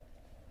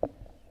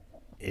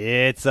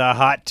It's a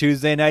hot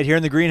Tuesday night here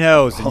in the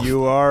greenhouse, and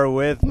you are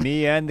with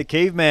me and the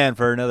caveman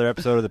for another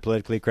episode of the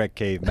Politically Correct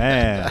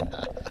Caveman.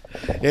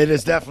 It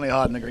is definitely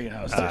hot in the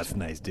greenhouse. That's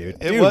nice, dude.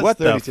 It Dude, was what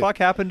 32. the fuck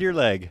happened to your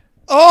leg?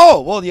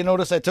 Oh, well, you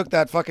notice I took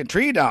that fucking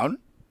tree down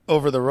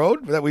over the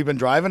road that we've been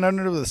driving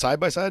under with the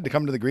side-by-side to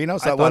come to the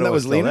greenhouse. That one that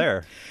was leaning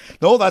there.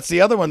 No, that's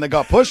the other one that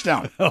got pushed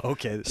down. Oh,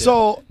 okay.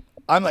 So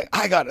I'm like,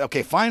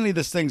 okay, finally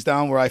this thing's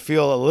down where I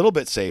feel a little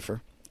bit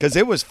safer. Because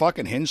it was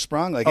fucking hinge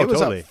sprung. Like, it was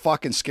totally. a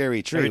fucking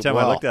scary tree. Every time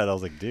I looked at it, I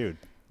was like, dude.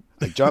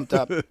 I jumped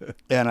up,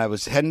 and I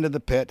was heading to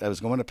the pit. I was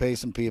going to pay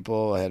some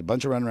people. I had a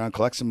bunch of run around,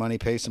 collect some money,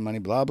 pay some money,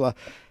 blah, blah.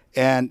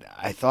 And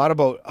I thought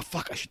about,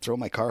 I should throw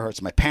my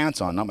Carhartts, my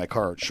pants on, not my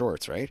Carhartt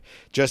shorts, right?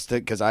 Just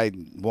because I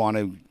want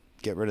to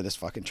get rid of this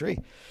fucking tree.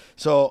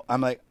 So I'm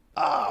like,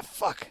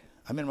 fuck,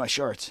 I'm in my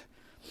shorts.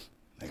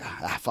 Like,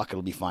 fuck,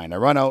 it'll be fine. I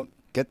run out,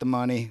 get the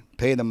money,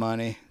 pay the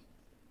money,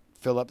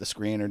 fill up the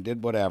screen or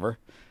did whatever.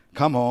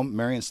 Come home.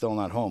 Marion's still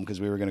not home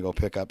because we were going to go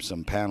pick up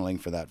some paneling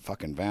for that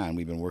fucking van.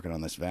 We've been working on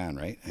this van,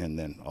 right? And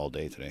then all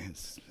day today.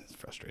 It's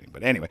frustrating.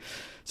 But anyway,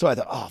 so I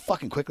thought,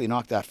 fucking quickly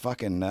knock that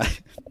fucking,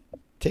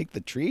 take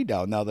the tree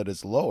down now that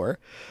it's lower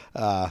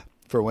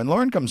for when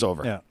Lorne comes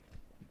over. Yeah.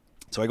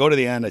 So I go to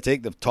the end, I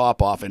take the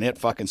top off, and it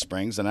fucking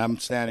springs, and I'm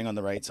standing on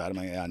the right side. I'm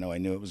like, yeah, no, I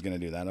knew it was going to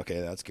do that.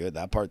 Okay, that's good.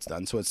 That part's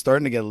done. So it's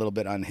starting to get a little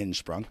bit unhinged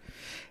sprung.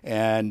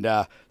 And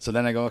so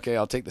then I go, okay,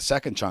 I'll take the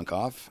second chunk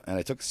off. And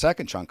I took the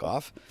second chunk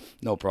off.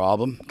 No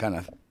problem. Kind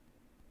of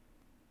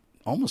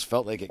almost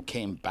felt like it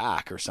came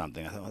back or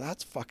something. I thought, well,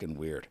 that's fucking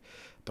weird.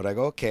 But I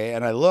go, okay.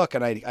 And I look,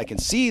 and I can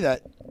see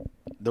that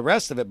the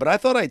rest of it. But I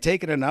thought I'd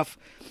taken enough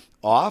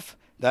off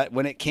that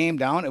when it came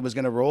down, it was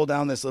going to roll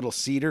down this little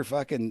cedar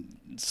fucking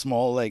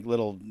small, like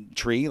little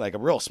tree, like a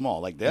real small,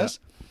 like this,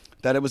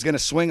 that it was going to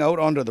swing out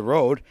onto the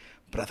road.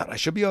 But I thought I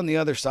should be on the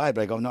other side.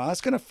 But I go, no,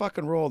 that's going to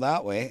fucking roll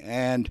that way.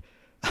 And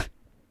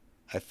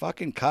I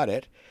fucking cut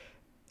it,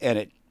 and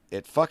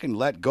it fucking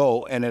let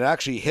go, and it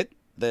actually hit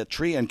the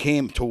tree and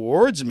came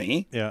towards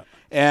me. Yeah.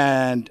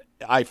 And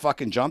I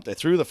fucking jumped. I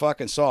threw the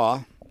fucking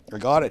saw. I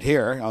got it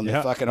here on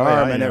the fucking Oh,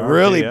 arm, yeah, and it your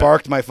really arm,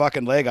 barked my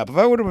fucking leg up. If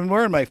I would have been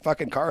wearing my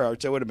fucking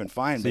Carhartts, it would have been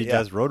fine. So but he yeah.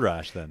 does road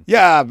rash then.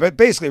 Yeah, but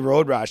basically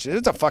road rash.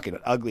 It's a fucking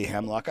ugly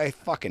hemlock. I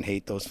fucking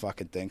hate those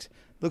fucking things.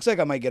 Looks like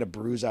I might get a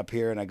bruise up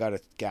here, and I got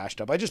it gashed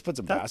up. I just put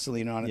some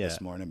Vaseline on it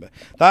this morning, but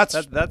that's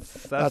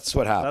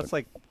what happened. That's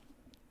like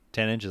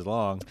 10 inches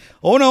long.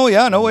 Oh, no,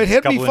 yeah, no, it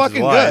hit me Couple fucking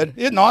inches wide.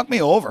 good. It knocked me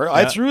over. Yeah.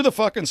 I threw the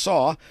fucking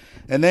saw,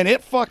 and then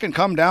it fucking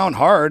come down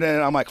hard,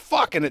 and I'm like,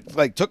 fuck, and it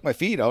like took my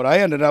feet out. I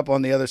ended up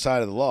on the other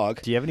side of the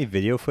log. Do you have any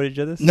video footage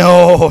of this?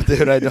 No,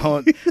 dude, I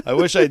don't. I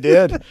wish I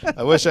did.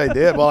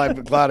 Well,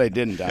 I'm glad I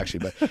didn't,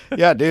 actually. But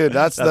yeah, dude,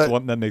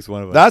 that makes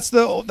one of us.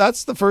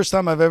 That's the first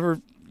time I've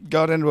ever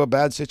got into a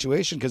bad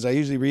situation, because I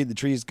usually read the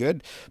trees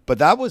good, but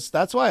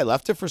that's why I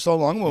left it for so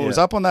long. When it was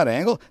up on that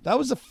angle, that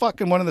was the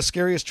fucking one of the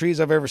scariest trees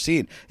I've ever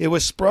seen. It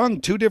was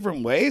sprung two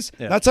different ways.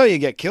 Yeah. That's how you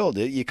get killed.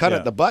 You cut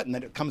at the butt, and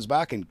then it comes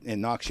back and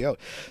knocks you out.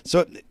 So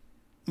it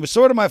was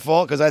sort of my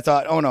fault, because I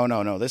thought, oh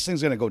no, this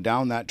thing's going to go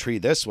down that tree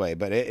this way,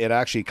 but it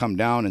actually come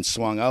down and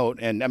swung out.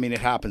 And I mean, it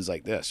happens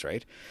like this,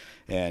 right?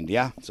 And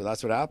yeah, so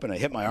that's what happened. I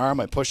hit my arm,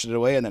 I pushed it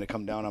away, and then it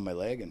come down on my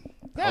leg. And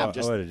I would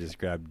have just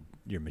grabbed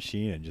your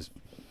machine and just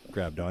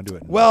grabbed onto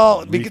it.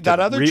 Well, because that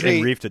other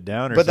tree reefed it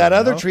down, but that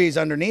other tree's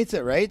underneath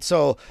it, right?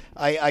 So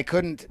I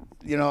couldn't,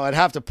 I'd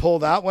have to pull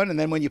that one, and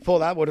then when you pull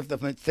that, what if the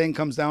thing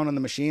comes down on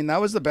the machine? That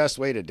was the best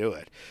way to do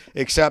it.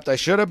 Except I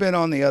should have been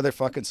on the other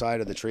fucking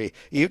side of the tree.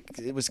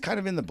 It was kind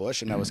of in the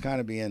bush, and I was kind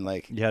of being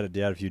like, you had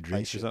a few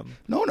drinks or something.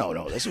 No.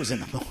 This was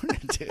in the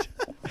morning, dude.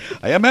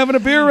 I am having a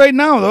beer right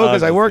now, though,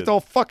 because I worked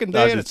all fucking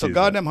day, and it's so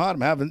goddamn hot.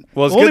 I'm having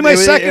only my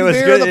second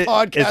beer of the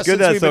podcast. It's good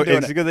since we've been doing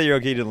it's good that you're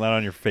okay. You didn't land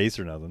on your face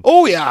or nothing.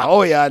 Oh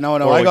yeah, no,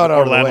 I got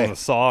out of the way. On the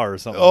saw or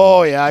something.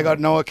 Oh yeah,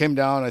 it came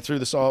down. I threw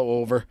the saw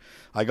over.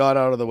 I got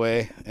out of the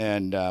way,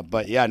 and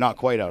but yeah, not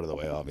quite out of the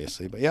way,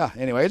 obviously. But yeah,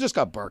 anyway, I just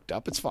got barked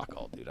up. It's fuck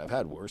all, dude. I've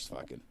had worse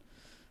fucking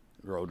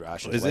road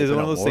rashes. Is it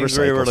one of those things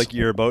where you're like,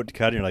 you're about to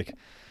cut, and you're like,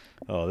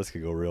 oh, this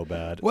could go real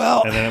bad.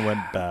 Well, and then it went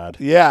bad.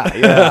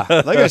 Yeah.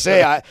 Like I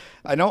say,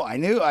 I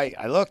knew.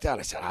 I looked at it.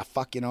 I said,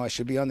 fuck, I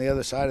should be on the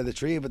other side of the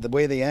tree. But the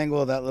way the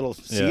angle of that little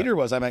cedar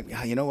was, I'm like,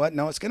 you know what?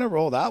 No, it's going to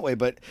roll that way.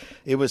 But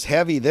it was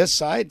heavy this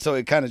side, so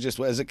it kind of just,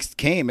 as it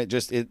came, it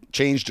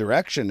changed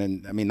direction.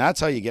 And I mean,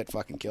 that's how you get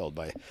fucking killed.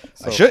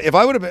 If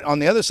I would have been on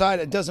the other side,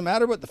 it doesn't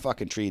matter what the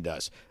fucking tree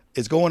does.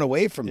 It's going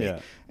away from me.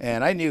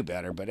 And I knew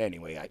better. But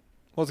anyway, I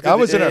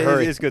was in a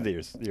hurry. It's good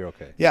that you're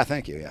okay. Yeah,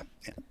 thank you.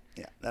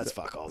 Yeah, that's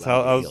fuck all. So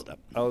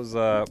I was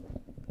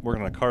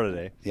working on a car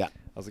today. Yeah. I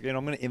was like,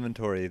 I'm going to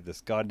inventory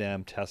this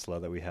goddamn Tesla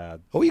that we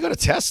had. Oh, you got a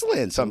Tesla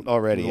in some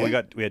already?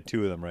 Well, we had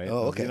two of them, right?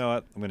 Oh, okay. You know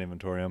what? I'm going to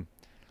inventory them.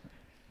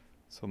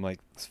 So I'm like,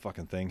 this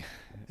fucking thing.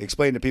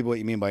 Explain to people what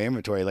you mean by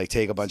inventory. Like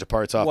take a bunch of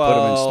parts off, put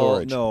them in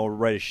storage. No,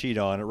 write a sheet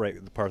on it,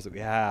 write the parts that we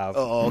have.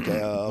 Oh,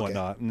 okay.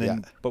 Whatnot. And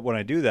then, but when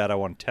I do that, I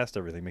want to test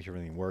everything, make sure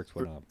everything works,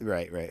 whatnot.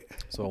 Right.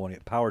 So I want to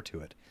get power to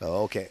it.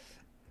 Oh, okay.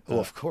 Well,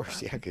 of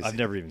course, yeah. Cause I've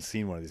never even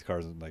seen one of these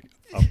cars like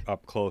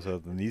up close other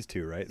than these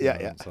two, right?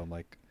 Yeah. So I'm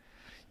like,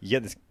 you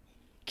get this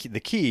the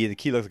key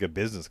looks like a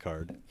business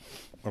card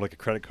or like a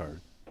credit card.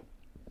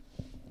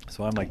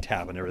 So I'm like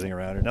tapping everything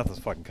around here. Nothing's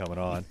fucking coming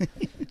on.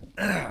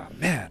 Oh,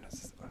 man.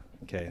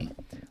 Okay.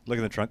 Look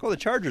in the trunk. Oh, the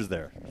charger's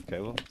there. Okay,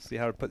 well, see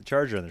how to put the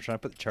charger in there. Trying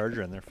to put the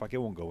charger in there. Fuck, it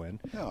won't go in.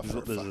 Oh,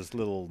 there's this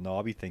little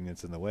knobby thing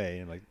that's in the way.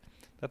 And like,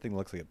 that thing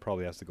looks like it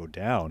probably has to go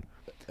down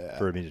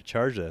for me to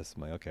charge this.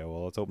 I'm like, okay,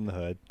 well, let's open the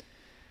hood.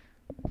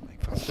 I'm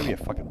like, there's going to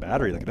be a fucking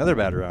battery, like another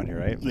battery around here,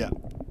 right? Yeah.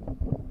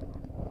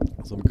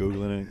 So I'm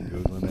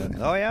Googling it.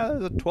 Oh, yeah,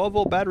 there's a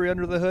 12-volt battery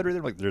under the hood right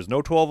there. I'm like, there's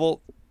no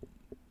 12-volt.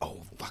 Oh,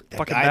 fuck. That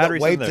Fucking guy that batteries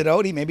in wiped there. it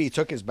out, maybe he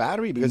took his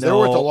battery because they're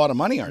worth a lot of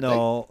money, aren't they?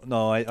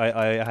 No,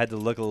 I had to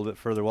look a little bit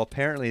further. Well,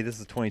 apparently this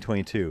is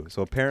 2022.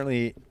 So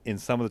apparently in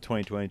some of the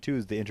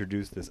 2022s, they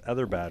introduced this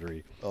other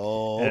battery.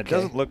 Oh, and it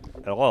doesn't look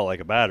at all like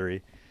a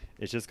battery.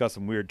 It's just got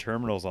some weird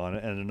terminals on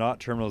it, and they're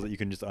not terminals that you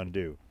can just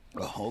undo.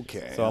 Oh,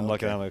 okay. So I'm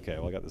looking, I'm like, okay,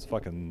 well, I got this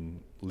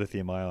fucking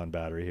lithium-ion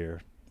battery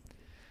here.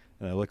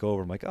 And I look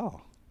over, I'm like,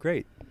 oh,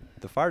 great.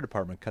 The fire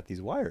department cut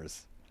these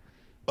wires.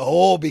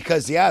 Oh,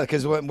 because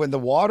when the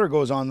water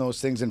goes on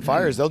those things in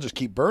fires, they'll just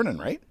keep burning,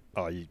 right?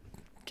 Oh, you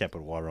can't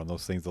put water on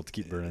those things; they'll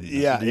keep burning.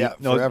 Yeah,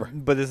 no, forever.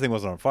 But this thing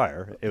wasn't on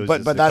fire. It was,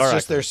 but just that's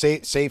just their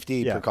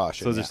safety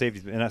precaution. So there's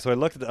safety, and so I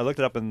looked it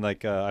up in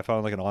like I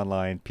found like an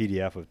online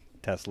PDF of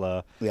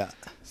Tesla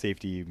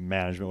safety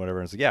management,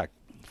 whatever. And so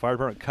fire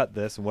department cut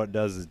this, and what it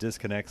does is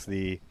disconnects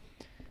the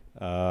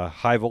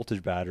high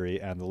voltage battery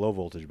and the low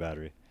voltage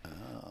battery.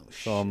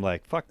 So I'm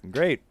like, fucking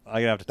great.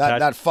 I'm gonna have to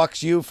that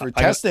fucks you for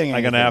testing.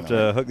 I'm gonna have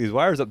to hook these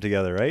wires up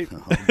together, right?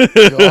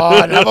 Oh,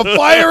 God, have a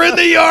fire in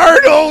the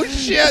yard. Oh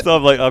shit. So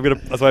I'm like,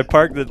 so I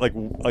parked it like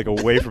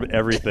away from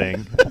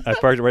everything. I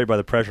parked it right by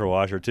the pressure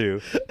washer too,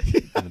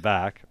 in the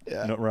back.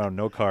 Yeah. Around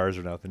no cars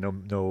or nothing,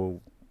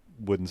 no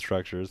wooden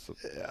structures.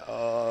 Yeah,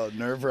 oh,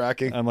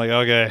 nerve-wracking. I'm like,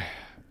 okay.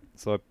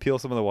 So I peel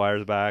some of the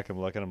wires back. I'm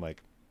looking. I'm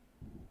like,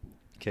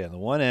 okay. On the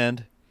one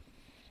end,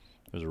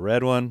 there's a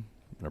red one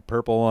and a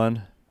purple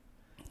one.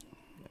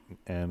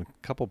 And a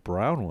couple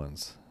brown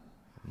ones.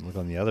 Look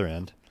on the other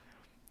end.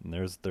 And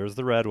there's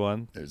the red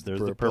one. There's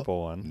the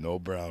purple one. No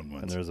brown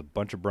ones. And there's a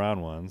bunch of brown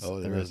ones. Oh,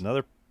 and there's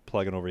another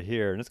plug-in over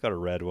here, and it's got a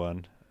red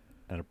one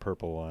and a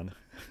purple one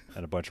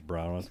and a bunch of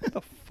brown ones. What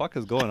the fuck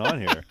is going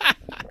on here?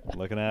 I'm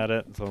looking at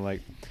it. So I'm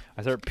like,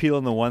 I start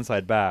peeling the one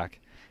side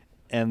back,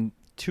 and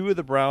two of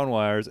the brown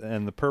wires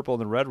and the purple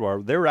and the red wire,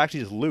 they were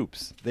actually just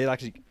loops. They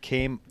actually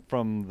came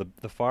from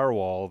the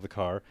firewall of the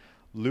car,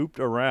 looped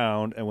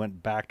around and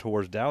went back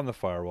towards down the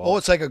firewall. Oh,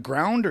 it's like a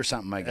ground or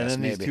something, I guess. And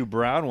then maybe. These two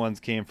brown ones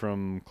came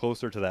from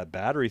closer to that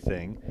battery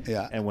thing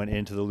and went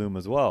into the loom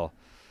as well.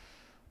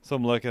 So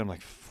I'm looking, I'm like,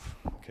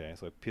 okay,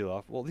 so I peel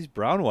off. Well, these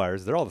brown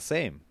wires, they're all the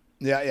same.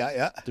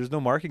 Yeah. There's no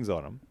markings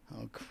on them.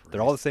 Oh, Christ.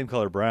 They're all the same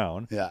color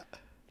brown. Yeah.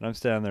 And I'm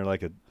standing there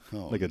like a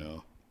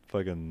no.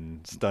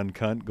 fucking stunned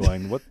cunt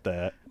going, what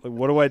the? Like,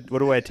 what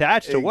do I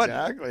attach to what?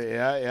 Exactly,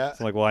 yeah. So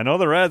I'm like, well, I know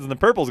the reds and the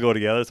purples go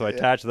together, so I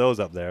attach those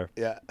up there.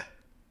 Yeah.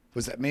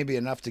 Was that maybe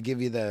enough to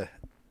give you the...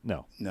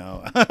 No.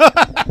 No.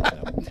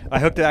 I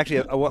hooked it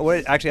actually,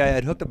 I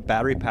had hooked a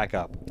battery pack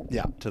up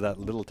to that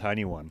little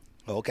tiny one.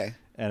 Okay.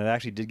 And it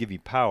actually did give you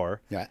power.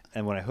 Yeah.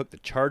 And when I hooked the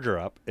charger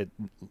up, it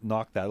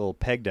knocked that little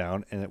peg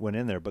down and it went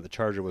in there, but the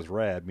charger was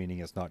red, meaning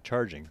it's not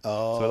charging.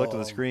 Oh. So I looked at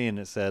the screen and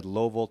it said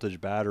low voltage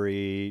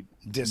battery.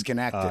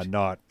 Disconnected.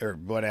 Not. Or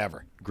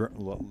whatever.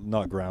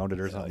 Not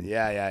grounded or something.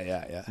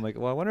 Yeah. I'm like,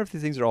 well, I wonder if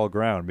these things are all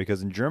ground,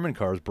 because in German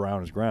cars,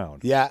 brown is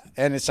ground. Yeah,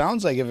 and it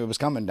sounds like if it was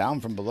coming down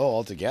from below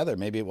altogether,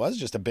 maybe it was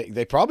just a big...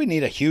 They probably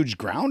need a huge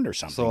ground or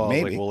something, So I was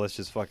maybe. like, well, let's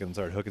just fucking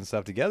start hooking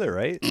stuff together,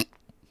 right?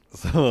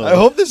 So, I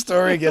hope the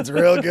story gets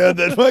real good.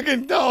 That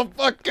fucking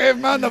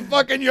caveman, the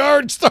fucking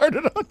yard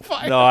started on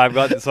fire. No, I've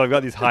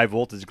got these high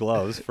voltage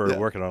gloves for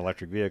working on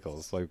electric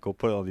vehicles. So I go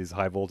put all these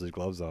high voltage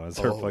gloves on and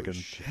start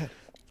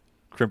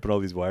crimping all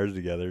these wires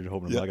together and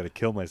hoping I'm not going to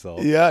kill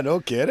myself. Yeah, no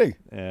kidding.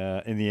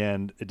 In the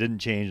end, it didn't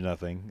change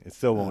nothing. It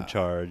still won't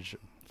charge.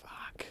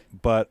 Fuck.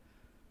 But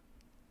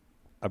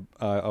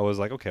I was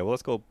like, okay, well,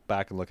 let's go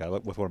back and look at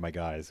it with one of my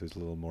guys who's a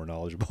little more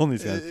knowledgeable in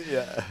these guys.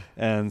 Yeah.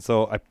 And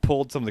so I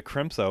pulled some of the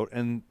crimps out,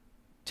 and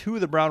two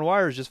of the brown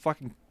wires just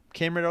fucking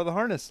came right out of the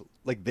harness.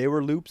 Like, they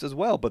were loops as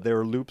well, but they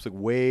were loops like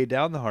way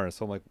down the harness.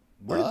 So I'm like,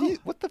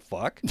 what the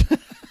fuck?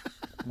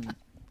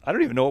 I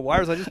don't even know what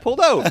wires I just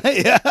pulled out.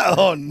 Yeah.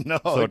 Oh no.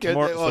 So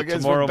tomorrow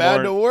tomorrow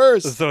bad to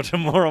worse. So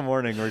tomorrow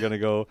morning we're gonna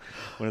go,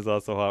 when it's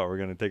not so hot, we're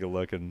gonna take a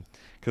look, and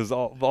because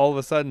all of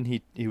a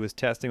sudden he was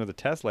testing with a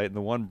test light, and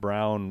the one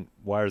brown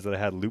wires that I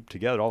had looped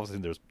together, all of a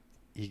sudden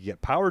he could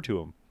get power to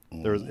them.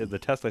 The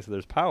test light said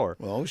there's power.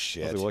 Oh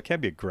shit! I was like, well, it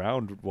can't be a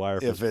ground wire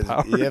if there's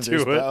power to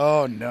it.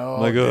 Oh no!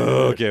 I'm like,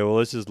 okay, well,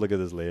 let's just look at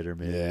this later,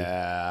 maybe.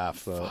 Yeah,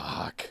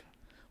 fuck.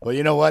 Well,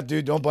 you know what,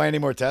 dude? Don't buy any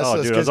more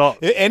Teslas. Oh,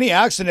 dude, any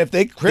accident, if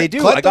they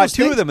do. I got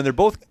two of them, and they're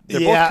both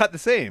cut the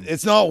same.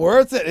 It's not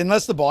worth it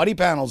unless the body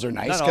panels are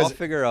nice. No, I'll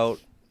figure out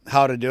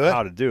how to do it.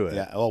 How to do it?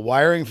 Yeah. Well,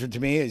 wiring to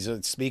me is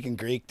speaking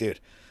Greek, dude.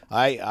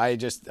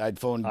 I'd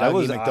phone I Dougie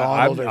was-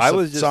 McDonald I or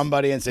was just-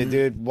 somebody and say,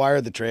 dude,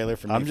 wire the trailer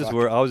for me. I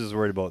was just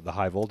worried about the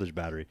high voltage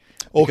battery.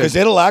 Because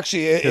it'll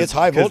actually, it's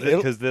high voltage.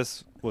 Because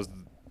this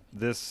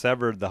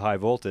severed the high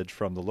voltage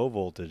from the low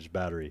voltage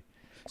battery.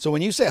 So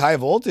when you say high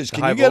voltage,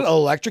 can high you get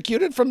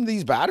electrocuted from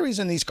these batteries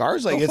in these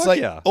cars? Like, Oh, it's fuck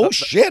like, yeah.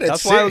 shit, it's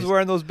That's why I was serious.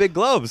 wearing those big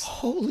gloves.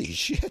 Holy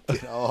shit.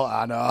 Dude. Oh,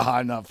 I know.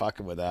 I'm not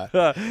fucking with that.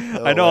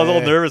 I know I was a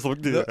little way. nervous.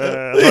 Like,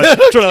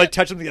 trying to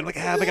touch them again.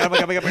 I'm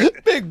like, my God.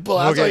 Big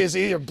blast. Okay. All you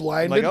see, you're I'm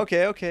blinded. like,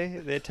 okay.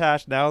 They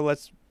attached. Now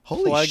let's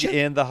Holy plug shit.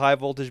 in the high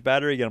voltage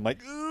battery again. I'm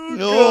like,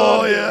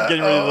 Oh, yeah.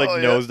 Getting ready to like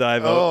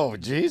nosedive out. Oh,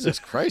 Jesus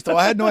Christ. Oh,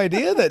 I had no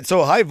idea that.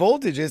 So high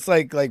voltage, it's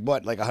like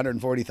what? Like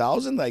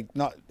 140,000? Like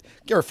not,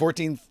 or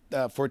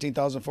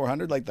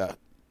 14,400? Like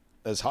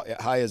as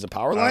high as a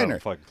power I line? don't Or?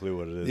 fucking clue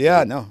what it is.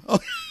 Yeah, no. Oh,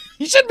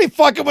 you shouldn't be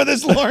fucking with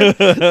this, Lorne.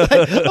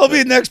 I'll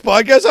be next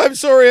podcast. I'm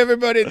sorry,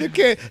 everybody.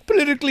 The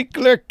politically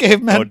correct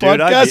caveman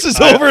podcast is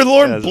over.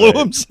 Lorne blew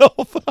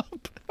himself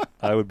up.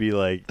 I would be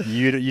like,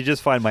 you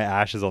just find my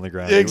ashes on the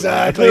ground.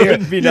 Exactly. It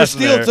wouldn't be Your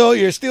nothing there.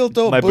 your steel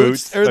toe My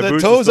boots, or my the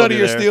boots toes would still out of be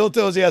your there. steel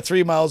toes,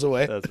 3 miles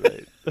away. That's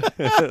right.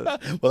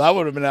 Well, that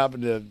would have been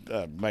happened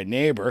to my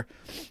neighbor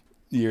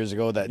years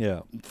ago that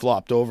Yeah.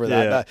 flopped over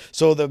that. Yeah.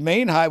 So the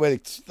main highway,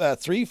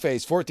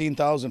 three-phase,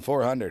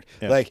 14,400.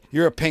 Yeah. Like,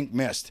 you're a pink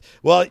mist.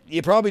 Well,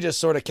 you probably just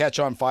sort of catch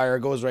on fire,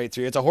 it goes right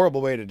through. It's a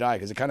horrible way to die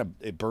because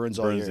it burns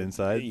all your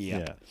inside.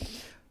 Yeah.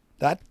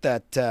 That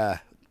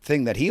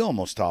thing that he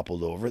almost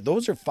toppled over,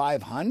 those are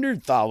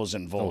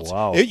 500,000 volts. Oh,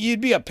 wow. You'd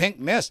be a pink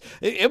mist.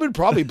 It would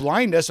probably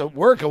blind us at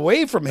work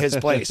away from his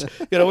place.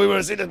 We would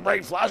have seen this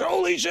bright flash.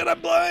 Holy shit, I'm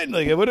blind.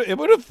 Like, it would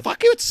have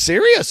fuck you. It's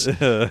serious.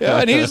 Yeah,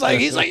 and he's like,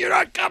 you're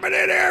not coming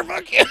in here.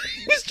 Fuck you.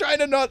 He's trying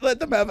to not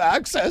let them have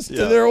access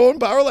to their own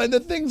power line.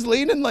 The thing's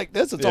leaning like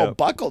this. It's all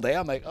buckled.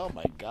 I'm like, oh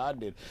my God,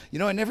 dude.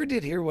 I never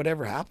did hear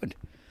whatever happened.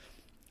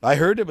 I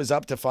heard it was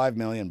up to $5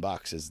 million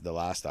is the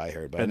last I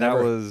heard, but And I never,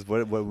 that was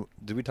what?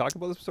 Did we talk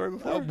about this story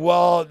before?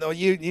 well, no,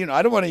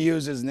 I don't want to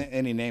use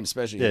any name,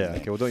 especially his Yeah.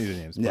 name. Okay. Well, don't use any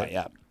names. Yeah, but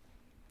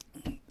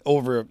yeah.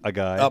 Over A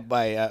guy. up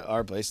by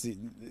our place,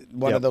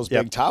 one Yep, of those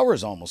yep. big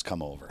towers almost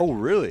come over. Oh,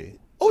 really?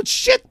 Oh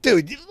shit,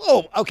 dude!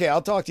 Oh, okay.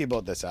 I'll talk to you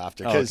about this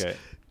after. Oh, Because okay.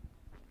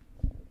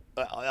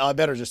 I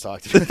better just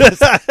talk to you.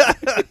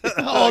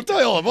 I'll tell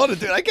you all about it,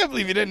 dude. I can't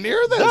believe you didn't hear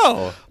this.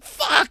 No.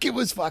 Fuck! It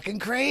was fucking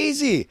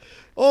crazy.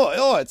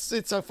 Oh, it's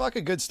a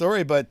fucking good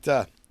story, but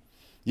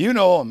you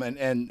know him,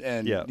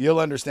 and Yeah. you'll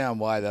understand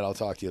why. That I'll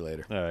talk to you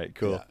later. All right.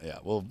 Cool. Yeah.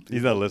 Well,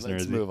 He's not a listener,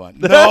 Let's is he? move on.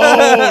 No,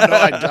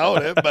 I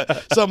doubt it.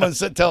 But someone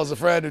tells a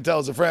friend who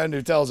tells a friend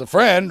who tells a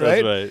friend,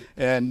 That's right? right.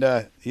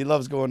 And he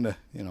loves going to,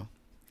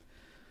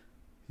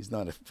 he's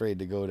not afraid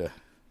to go to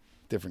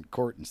different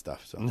court and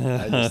stuff. So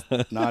I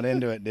just not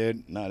into it,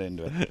 dude. Not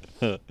into it.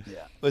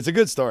 Yeah, but it's a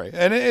good story,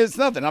 and it's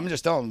nothing. I'm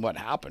just telling what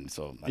happened,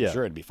 so I'm Yeah.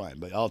 sure it'd be fine.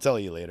 But I'll tell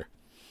you later.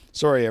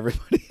 Sorry,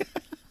 everybody.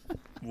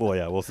 Well,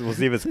 yeah. We'll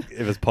see if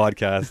it's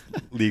podcast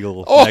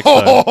legal next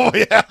time. Oh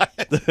yeah.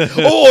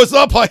 Oh, it's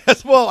not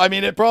podcast. Well, I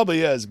mean, it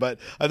probably is, but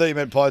I thought you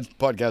meant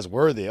podcast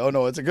worthy. Oh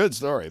no, it's a good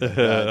story. But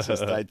it's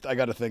just I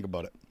got to think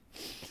about it.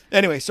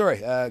 Anyway,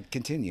 sorry.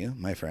 Continue,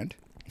 my friend.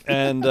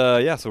 And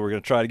so we're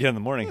gonna try it again in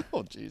the morning.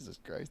 Oh Jesus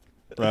Christ.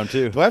 Round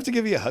 2. Do I have to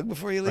give you a hug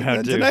before you leave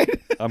Round then 2.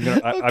 time? I'm gonna.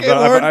 Okay,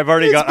 Lord, I've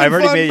already it's got. been I've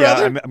already fun, made.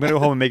 brother. I'm gonna go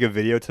home and make a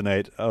video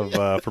tonight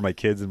of for my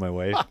kids and my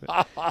wife.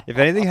 If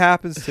anything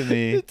happens to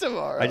me,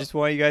 Tomorrow. I just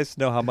want you guys to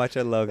know how much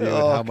I love you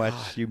Oh, and how much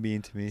God. you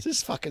mean to me. This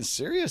is fucking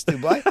serious,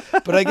 Dubai.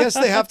 But I guess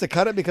they have to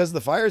cut it because of the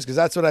fires, because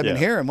that's what I've been Yeah.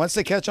 hearing. Once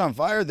they catch on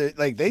fire, they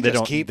just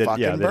don't keep they-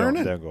 fucking yeah, they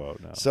burning. Don't go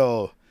out now.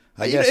 So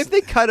I You know, guess if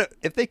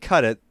they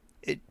cut it,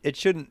 it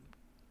shouldn't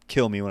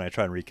kill me when I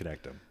try and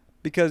reconnect them.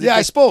 Because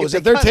I suppose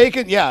if they're cut it,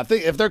 taking,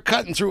 if they're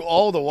cutting through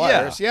all the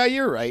wires,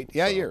 you're right.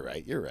 Yeah, you're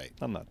right. You're right.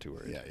 I'm not too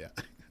worried.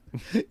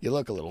 Yeah. You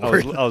look a little I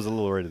worried, was a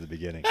little worried at the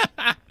beginning.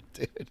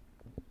 dude.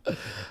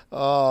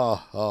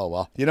 Oh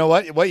well. You know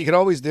what? What you can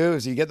always do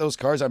is you get those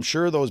cars. I'm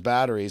sure those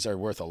batteries are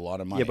worth a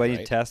lot of money. Yeah, but I need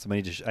right? to test them.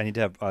 I need to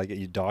have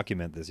you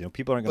document this.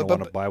 People aren't going to But-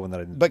 want to buy one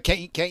that I. But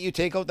can't you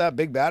take out that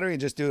big battery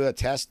and just do a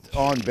test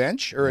on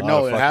bench? Or Not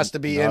no, a it has fucking- to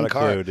be not in a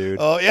car. clue, dude.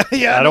 Oh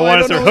yeah. I don't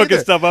want to start know hooking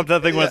either. stuff up to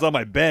that thing when it's on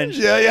my bench.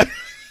 Yeah.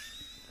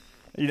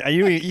 You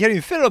can't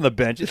even fit it on the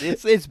bench.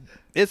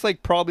 It's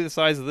like probably the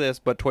size of this,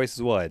 but twice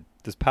as wide.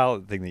 This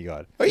pallet thing that you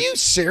got. Are you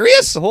serious?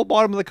 It's the whole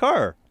bottom of the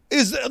car.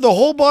 Is the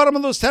whole bottom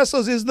of those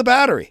Teslas is the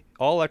battery?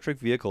 All electric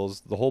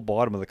vehicles, the whole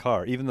bottom of the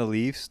car, even the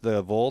Leafs,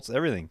 the Volts,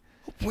 everything.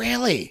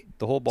 Really?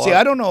 The whole bottom. See,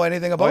 I don't know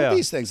anything about yeah.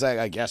 these things.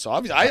 I guess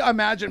obviously, I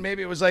imagine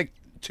maybe it was like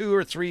 2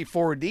 or 3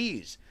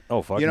 4Ds.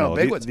 Oh fuck You know, no!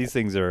 big These, ones. these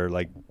things are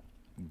like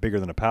bigger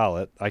than a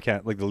pallet. I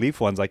can't like the Leaf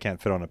ones. I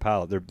can't fit on a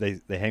pallet.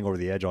 They hang over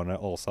the edge on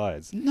all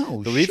sides.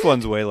 No The Leaf shit.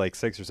 ones weigh like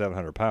 600 or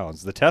 700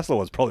 pounds. The Tesla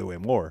ones probably weigh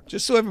more.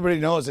 Just so everybody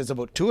knows, it's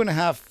about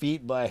 2.5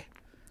 feet by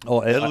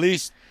Oh, at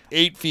least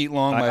 8 feet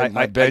long.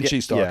 My bench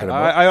he's talking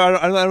about.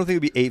 I don't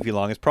think it'd be 8 feet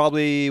long. It's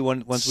probably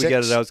once we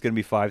get it 6. out, it's gonna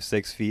be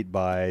 5-6 feet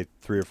by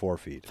 3 or 4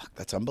 feet.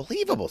 That's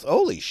unbelievable.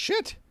 Holy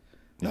shit.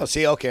 No,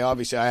 see, okay,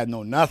 obviously I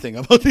know nothing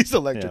about these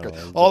electric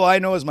cars. well, All I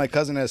know is my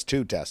cousin has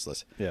 2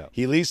 Teslas. Yeah.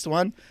 He leased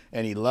one,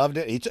 and he loved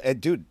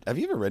it. Dude, have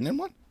you ever ridden in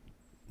one?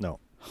 No.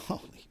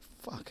 Holy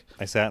fuck.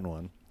 I sat in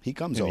one. He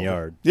comes in over. the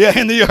yard. Yeah,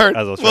 in the yard.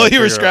 As I was Well, trying to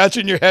you were figure out-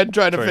 scratching your head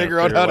trying to figure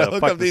out how to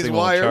hook up these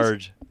wires.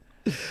 Charge.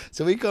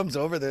 So he comes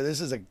over there.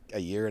 This is a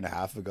year and a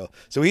half ago.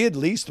 So he had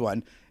leased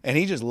one, and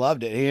he just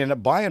loved it. He ended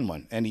up buying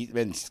one, and he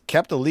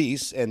kept a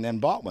lease and then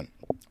bought one.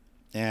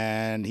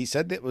 And he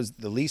said that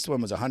the leased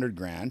one was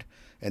 $100,000,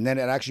 and then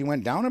it actually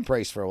went down in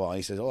price for a while.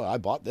 He says, "Oh, I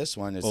bought this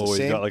one. It's the Oh,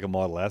 same." he got like a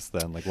Model S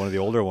then, like one of the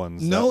older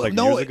ones. No, like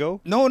no, years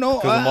ago. no.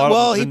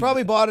 Well, he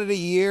probably bought it a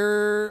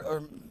year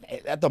or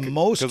at the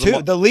most 'cause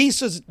 2. The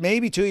lease is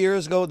maybe 2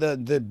 years ago.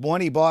 The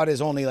one he bought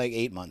is only like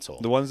 8 months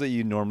old. The ones that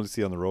you normally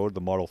see on the road,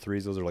 the Model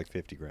 3s, those are like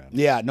 $50,000.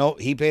 Yeah, no,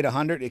 he paid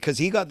 $100 because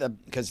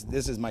because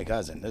this is my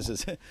cousin. This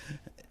is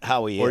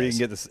how he is. Or you can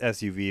get the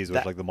SUVs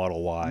with like the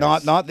Model Y.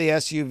 Not the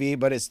SUV,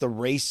 but it's the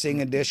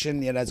racing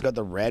edition. Yeah, it's got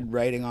the red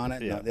writing on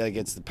it. Yeah. Like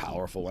it's the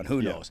powerful one.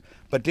 Who knows?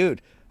 But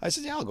dude, I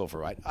said, yeah, I'll go for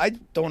a ride. I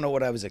don't know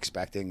what I was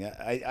expecting.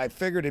 I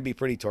figured it'd be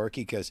pretty torquey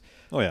because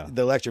yeah.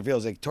 the electric vehicle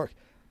is like torque.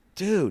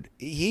 Dude,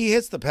 he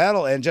hits the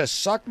pedal and just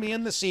sucked me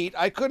in the seat.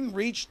 I couldn't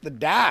reach the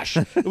dash.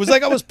 It was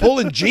like I was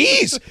pulling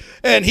G's,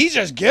 and he's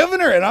just giving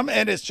her,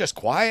 and it's just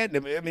quiet. I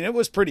mean, it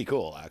was pretty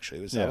cool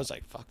actually. I was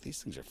like, fuck,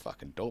 these things are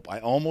fucking dope. I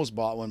almost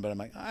bought one, but I'm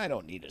like, I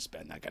don't need to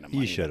spend that kind of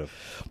money. You should have.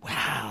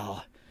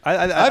 Wow.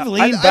 I've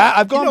leaned back.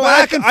 I've gone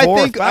back and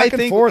forth, back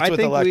and forth with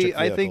electric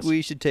I think vehicles.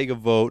 we should take a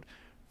vote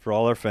for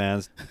all our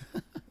fans.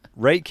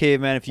 Rate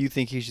Caveman if you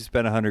think he should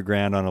spend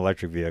 $100,000 on an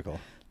electric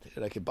vehicle.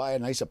 Dude, I could buy a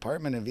nice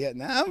apartment in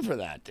Vietnam for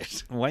that.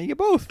 Why don't you get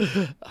both?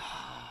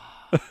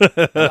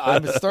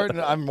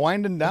 I'm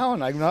winding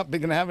down. I'm not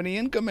going to have any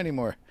income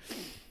anymore.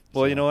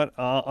 Well, you know what?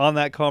 On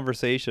that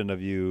conversation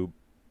of you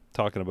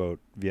talking about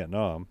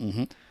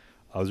Vietnam,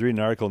 I was reading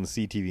an article in the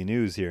CTV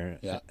News here,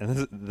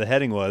 and the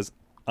heading was,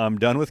 "I'm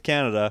done with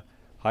Canada.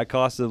 High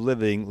cost of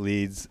living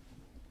leads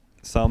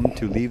some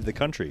to leave the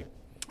country."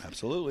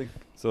 Absolutely.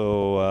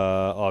 So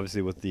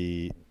obviously with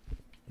the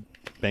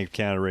Bank of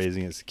Canada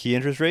raising its key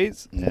interest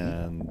rates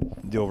and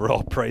the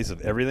overall price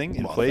of everything,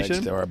 inflation.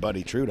 Thanks to our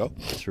buddy Trudeau.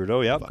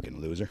 Trudeau, yeah.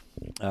 Fucking loser.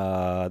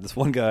 This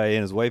one guy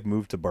and his wife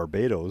moved to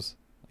Barbados.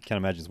 I can't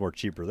imagine it's more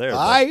cheaper there.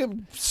 I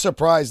am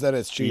surprised that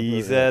it's cheaper.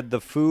 He said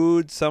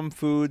some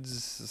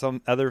foods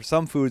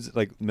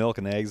like milk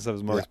and eggs and stuff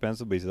is more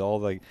expensive, but he said all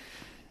like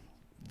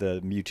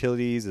the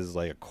utilities is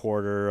like a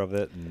quarter of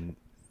it, and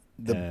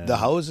the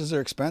houses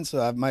are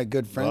expensive. I have my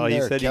good friend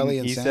there, Kelly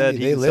and Sandy.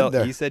 They live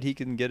there. He said he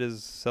can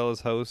sell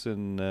his house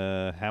in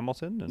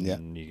Hamilton,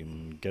 and you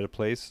can get a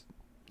place,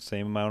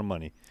 same amount of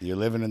money. You're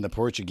living in the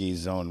Portuguese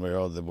zone where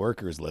all the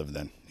workers live.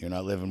 Then you're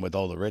not living with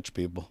all the rich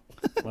people.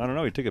 I don't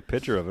know. He took a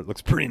picture of it.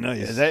 Looks pretty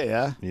nice. Is it?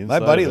 Yeah. The My inside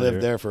buddy of it lived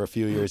here. there for a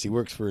few years. He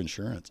works for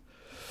insurance.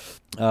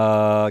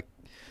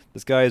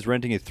 This guy is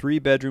renting a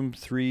 3-bedroom,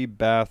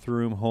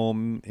 3-bathroom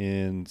home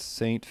in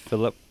St.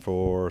 Philip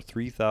for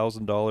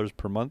 $3,000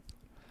 per month.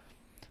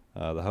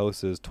 The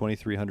house is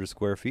 2,300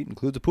 square feet,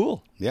 includes a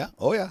pool. Yeah.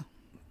 Oh, yeah.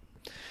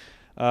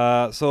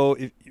 So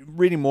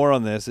reading more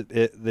on this,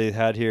 they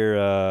had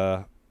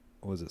here,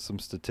 some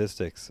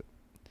statistics.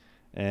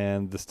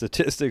 And the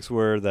statistics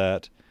were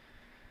that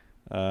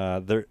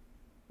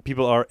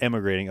people are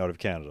emigrating out of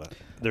Canada.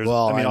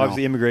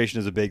 Obviously immigration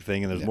is a big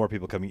thing, and there's more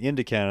people coming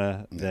into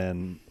Canada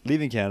than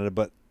leaving Canada.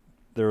 But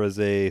there was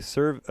a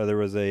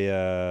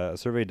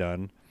survey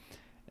done,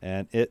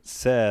 and it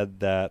said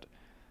that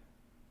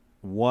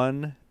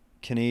 1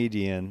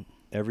 Canadian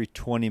every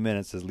 20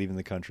 minutes is leaving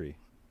the country.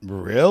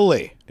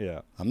 Really? Yeah.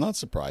 I'm not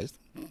surprised.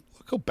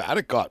 Look how bad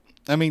it got.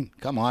 I mean,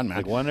 come on, man.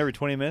 Like 1 every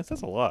 20 minutes?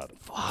 That's a lot.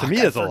 Fuck, to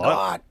me, that's a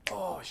lot.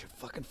 Oh, I should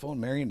fucking phone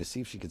Marion to see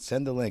if she could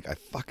send the link. I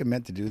fucking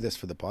meant to do this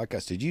for the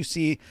podcast. Did you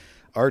see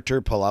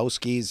Artur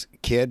Pawlowski's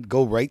kid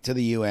go right to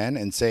the UN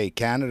and say,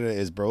 Canada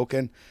is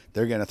broken.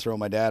 They're going to throw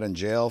my dad in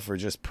jail for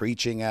just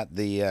preaching at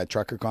the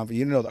trucker conference.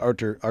 You know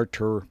Artur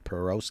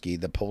Pawlowski,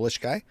 the Polish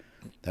guy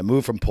that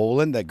moved from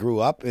Poland, that grew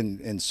up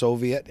in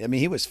Soviet. I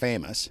mean, he was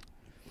famous.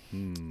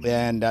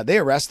 And they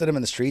arrested him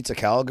in the streets of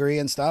Calgary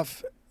and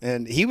stuff.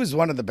 And he was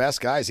one of the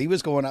best guys. He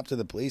was going up to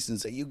the police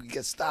and saying, "You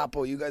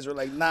Gestapo, you guys are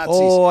like Nazis."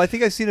 Oh, I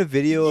think I've seen a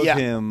video of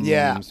him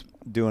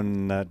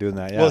doing that.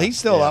 Yeah. Well, he's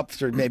still up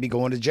for maybe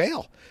going to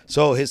jail.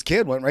 So his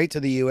kid went right to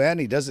the UN.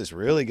 He does this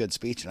really good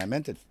speech, and I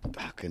meant to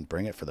fucking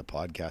bring it for the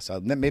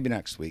podcast. Maybe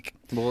next week.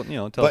 Well,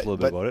 tell us a little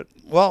bit about it.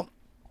 Well,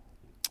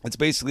 it's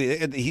basically,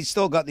 he's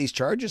still got these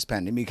charges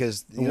pending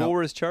because, what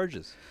were his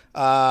charges?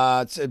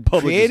 It's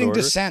creating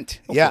disorder? dissent.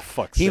 Oh, yeah,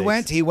 for fuck's he sakes.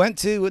 went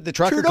to the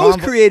trucker Trudeau's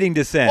convoy. creating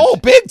dissent. Oh,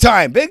 big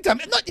time. Not,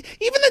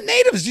 even the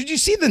natives. Did you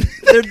see the?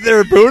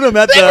 They're booing him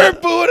at They were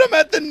booing him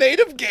at the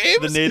native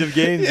games. The native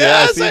games.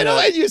 Yes, yeah, I know.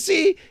 That. And you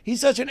see, he's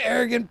such an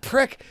arrogant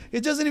prick.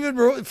 It doesn't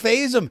even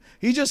faze him.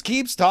 He just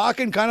keeps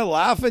talking, kind of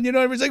laughing.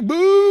 Everybody's like,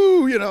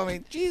 boo. I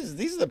mean, Jesus,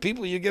 these are the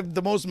people you give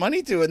the most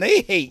money to, and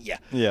they hate you.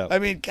 Yeah. I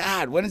mean,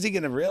 God, when is he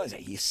going to realize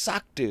that? You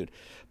suck, dude.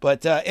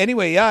 But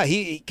anyway, yeah,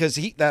 because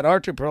that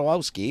Arthur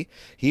Pawlowski,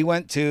 he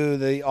went to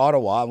the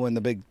Ottawa when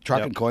the big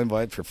trucking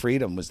convoy for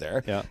freedom was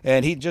there,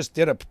 and he just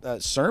did a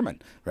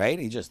sermon, right?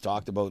 He just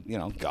talked about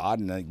God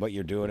and what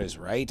you're doing is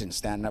right and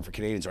standing up for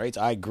Canadians' rights.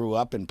 I grew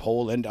up in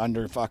Poland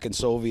under fucking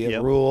Soviet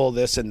rule,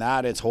 this and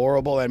that. It's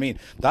horrible. I mean,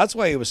 that's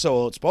why he was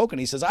so outspoken.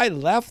 He says, I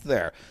left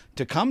there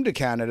to come to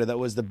Canada that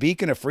was the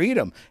beacon of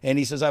freedom. And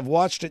he says, I've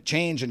watched it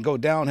change and go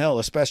downhill,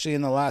 especially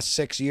in the last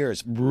 6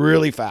 years,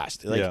 really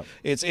fast. Like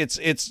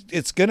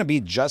it's going to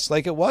be just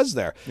like it was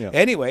there.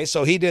 Anyway,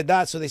 so he did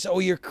that. So they said, oh,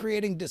 you're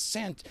creating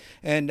dissent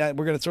and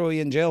we're going to throw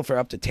you in jail for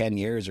up to 10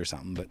 years or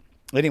something. But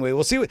anyway,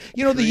 we'll see.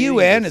 The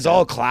UN is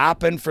all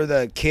clapping for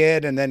the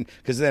kid, and then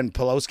because then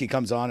Pawlowski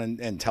comes on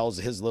and tells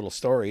his little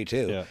story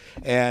too.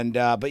 And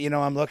but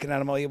I'm looking at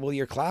him. Well,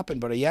 you're clapping,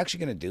 but are you actually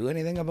going to do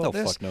anything about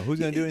this? Fuck no. Who's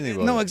going to do anything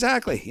about it? No,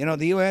 exactly.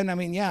 The UN. I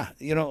mean,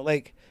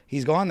 like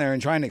he's gone there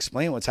and trying to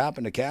explain what's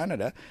happened to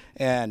Canada,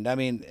 and I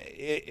mean,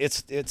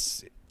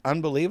 it's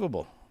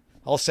unbelievable.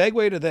 I'll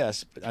segue to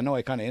this. I know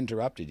I kind of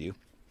interrupted you,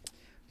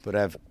 but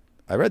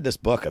I read this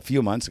book a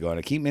few months ago, and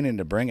I keep meaning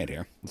to bring it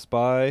here. The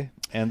Spy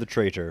and the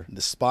Traitor.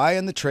 The Spy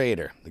and the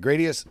Traitor. The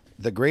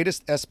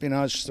greatest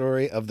espionage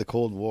story of the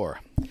Cold War.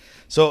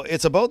 So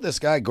it's about this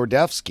guy,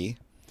 Gordevsky,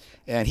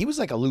 and he was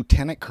like a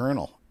lieutenant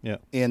colonel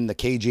in the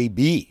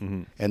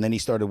KGB. And then he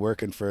started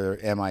working for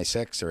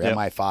MI6 or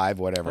MI5,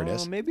 whatever it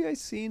is. Maybe I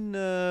seen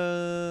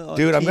on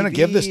Dude, I'm going to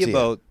give this to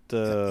about,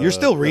 you. You're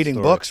still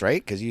reading books,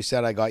 right? Because you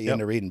said I got you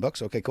into reading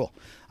books. Okay, cool.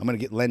 I'm going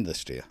to lend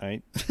this to you. All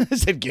right. I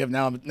said give.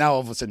 Now all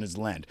of a sudden it's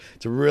lend.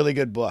 It's a really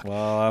good book.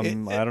 Well, I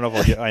don't know if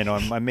I'll get. I know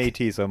I'm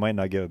Métis, so I might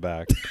not give it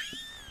back.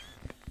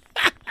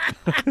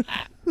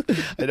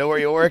 I know where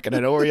you're working. I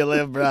know where you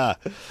live, brah.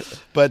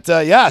 But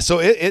so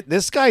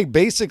this guy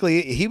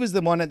basically, he was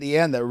the one at the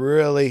end that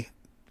really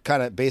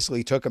kind of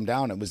basically took him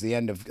down. It was the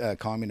end of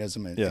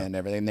communism and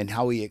everything. And then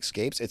how he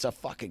escapes. It's a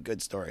fucking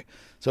good story.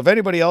 So if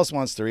anybody else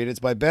wants to read it, it's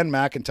by Ben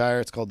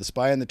McIntyre. It's called The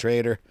Spy and the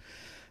Traitor.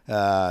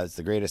 It's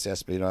the greatest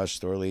espionage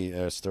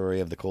story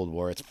of the Cold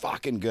War. It's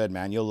fucking good,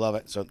 man. You'll love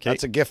it. So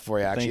that's a gift for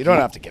you, actually. You don't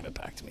have to give it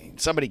back to me.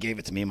 Somebody gave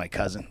it to me, my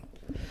cousin.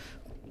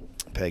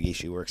 Peggy,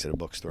 she works at a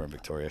bookstore in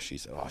Victoria. She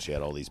said, she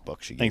had all these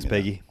books. Thanks,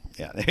 Peggy.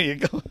 Yeah, there you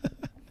go.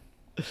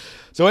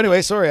 So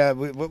anyway, sorry,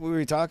 what were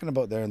we talking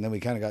about there? And then we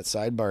kind of got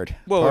sidebarred.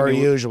 Well,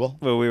 usual.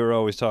 Well, we were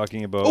always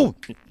talking about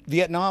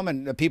Vietnam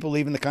and people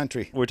leaving the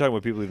country. We're talking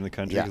about people leaving the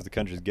country because the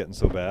country's getting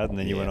so bad. And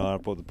then you went on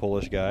about the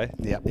Polish guy.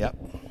 Yep.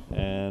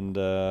 And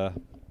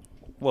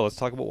let's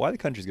talk about why the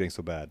country's getting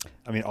so bad.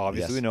 I mean,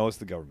 obviously we know it's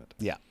the government.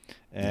 Yeah.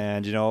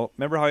 And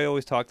remember how I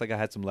always talked like I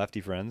had some lefty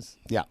friends?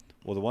 Yeah.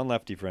 Well, the one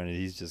lefty friend,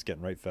 he's just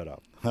getting right fed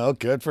up. Oh,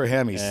 good for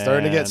him. He's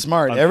starting to get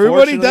smart.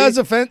 Everybody does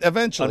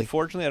eventually.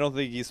 Unfortunately, I don't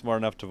think he's smart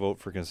enough to vote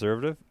for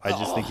Conservative. I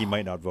just think he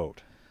might not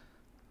vote.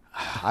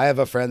 I have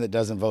a friend that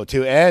doesn't vote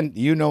too, and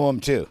you know him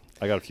too.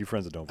 I got a few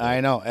friends that don't vote. I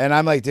know, and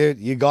I'm like, dude,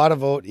 you gotta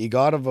vote. You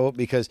gotta vote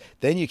because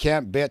then you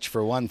can't bitch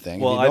for one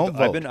thing. Well,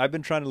 vote. I've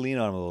been trying to lean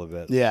on him a little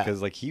bit. Yeah,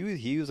 because like he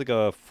was like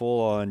a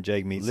full on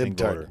Jagmeet Singh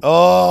voter.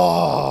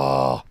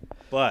 Oh,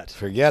 but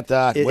forget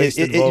that.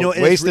 Wasted vote.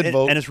 Wasted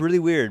vote. And it's really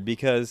weird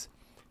because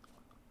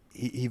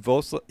he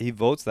votes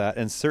that,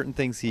 and certain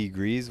things he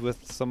agrees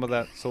with some of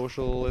that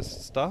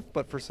socialist stuff,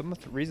 but for some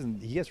reason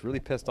he gets really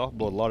pissed off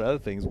about a lot of other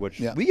things, which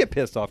we get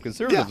pissed off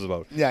conservatives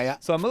about. Yeah.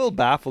 So I'm a little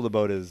baffled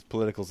about his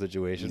political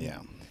situation. Yeah,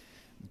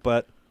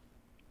 but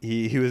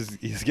he's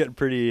getting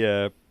pretty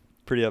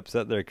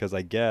upset there because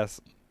I guess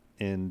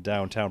in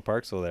downtown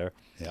Parksville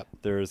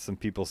there's some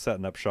people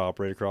setting up shop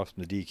right across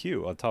from the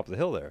DQ on top of the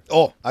hill there.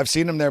 Oh, I've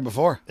seen him there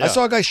before. Yeah. I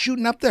saw a guy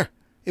shooting up there.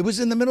 It was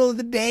in the middle of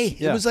the day.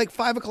 It was like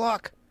 5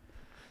 o'clock.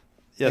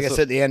 Yeah, I guess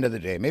at the end of the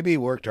day. Maybe he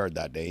worked hard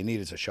that day. He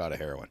needed a shot of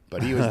heroin.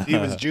 But he was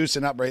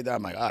juicing up right there.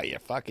 I'm like, oh, you're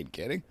fucking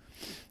kidding?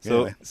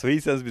 So he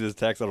sends me this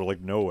text out of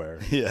like nowhere.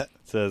 Yeah. It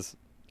says,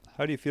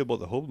 how do you feel about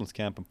the homeless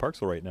camp in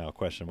Parksville right now? ?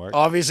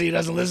 Obviously he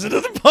doesn't listen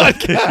to the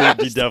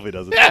podcast. He definitely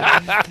doesn't.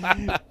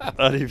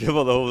 How do you feel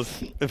about the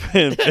homeless in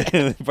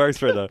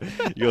Parksville right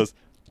now? He goes,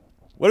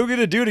 what are we going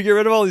to do to get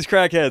rid of all these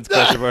crackheads? ?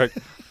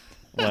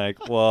 I'm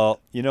like, well,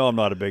 I'm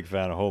not a big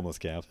fan of homeless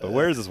camps, but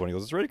where is this one? He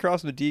goes, it's right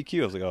across from the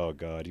DQ. I was like, oh,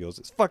 God. He goes,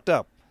 it's fucked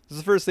up. This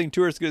is the first thing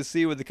tourists are going to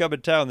see when they come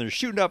in town. They're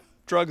shooting up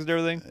drugs and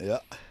everything. Yeah.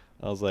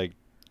 I was like,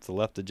 it's a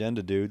left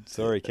agenda, dude.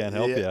 Sorry, can't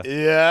help you.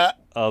 Yeah.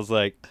 I was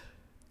like,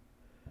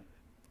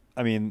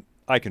 I mean,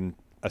 I can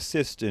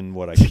assist in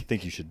what I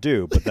think you should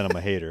do, but then I'm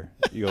a hater.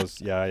 He goes,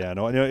 yeah,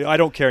 no, I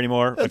don't care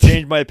anymore. I've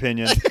changed my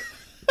opinion.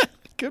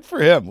 Good for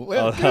him.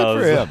 Well,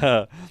 good for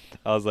him.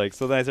 I was like,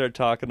 so then I started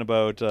talking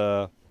about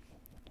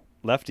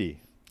Lefty.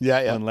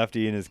 Yeah. When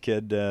Lefty and his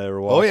kid were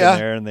walking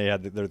there, and they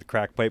had the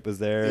crack pipe was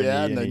there.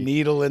 Yeah, and the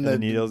needle in the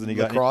needles, and he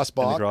got cross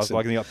box,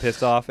 and he got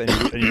pissed off, and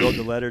he wrote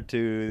the letter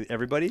to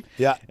everybody.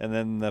 Yeah, and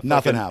then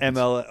nothing happened.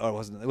 MLA, or it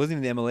wasn't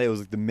even the MLA. It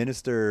was like the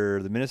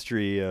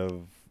Ministry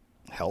of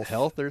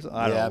Health, or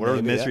I don't know, whatever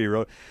the ministry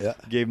wrote. Yeah,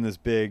 gave him this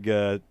big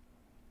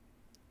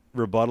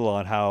rebuttal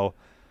on how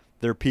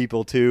they're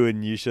people too,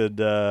 and you should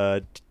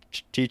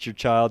teach your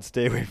child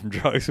stay away from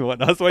drugs and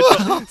whatnot. So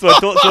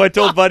I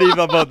told Buddy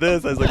about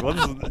this. I was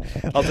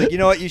like, you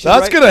know what, you should.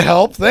 That's gonna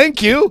help.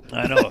 Thank you.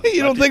 I know.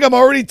 You don't think I'm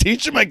already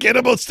teaching my kid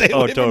about staying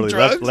away from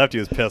drugs? Lefty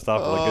was pissed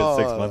off for like a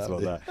good 6 months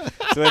about that.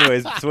 So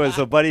anyways,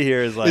 so Buddy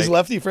here is like, is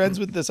Lefty friends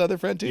with this other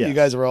friend too? Yes. You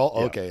guys are all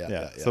okay.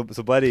 Yeah. So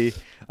Buddy,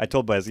 I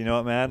told Buddy, you know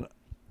what, man,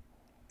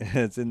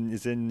 it's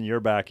in your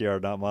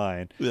backyard, not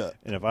mine. Yeah.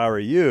 And if I were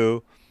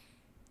you,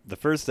 the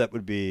first step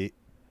would be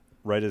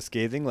write a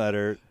scathing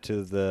letter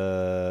to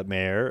the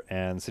mayor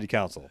and city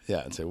council. Yeah,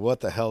 and say, what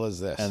the hell is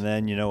this? And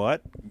then, you know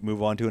what?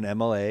 Move on to an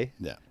MLA.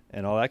 Yeah.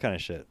 And all that kind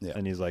of shit. Yeah.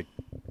 And he's like,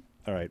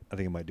 all right, I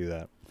think I might do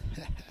that.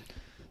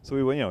 So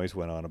we went, he just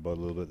went on about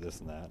a little bit this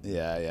and that.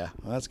 Yeah.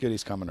 Well, that's good.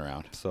 He's coming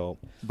around. So,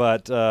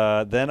 but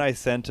then I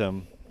sent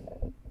him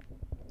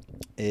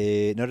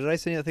did I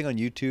send you that thing on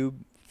YouTube,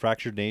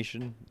 Fractured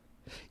Nation?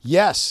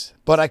 Yes,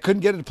 but I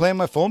couldn't get it to play on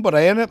my phone. But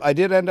I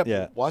did end up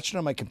watching it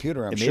on my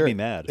computer. I'm sure made me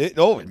mad.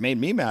 It made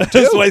me mad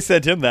too. So I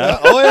sent him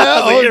that.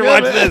 Here,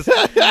 watch this.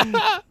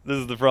 This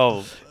is the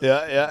problem.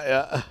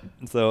 Yeah.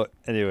 So,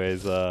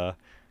 anyways,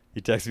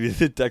 he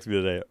texted me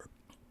today.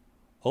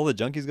 All the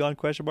junkies gone? ?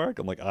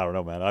 I'm like, I don't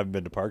know, man. I haven't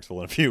been to Parksville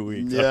in a few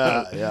weeks.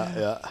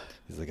 Yeah.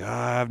 He's like,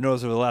 I've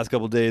noticed over the last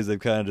couple of days they've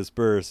kind of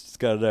dispersed. It's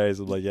kind of nice.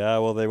 I'm like, yeah,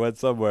 well, they went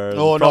somewhere.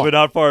 Probably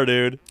not far,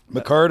 dude.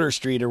 McCarter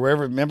Street or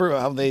wherever. Remember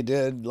how they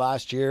did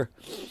last year?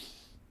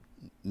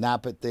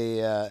 Nappet,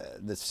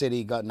 the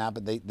city got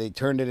Nappet. They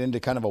turned it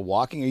into kind of a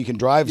walking. You can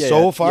drive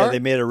far. Yeah, they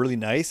made it really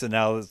nice, and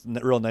now it's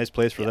a real nice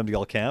place for them to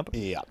all camp.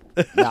 Yeah,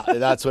 now,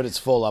 that's what it's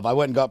full of. I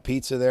went and got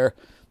pizza there.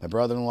 My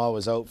brother-in-law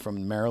was out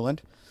from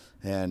Maryland,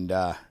 and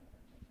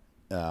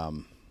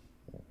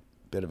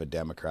bit of a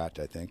Democrat,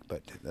 I think,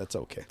 but that's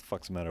okay. What the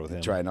fuck's the matter with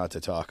him? Try not to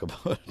talk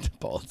about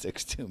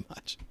politics too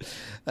much.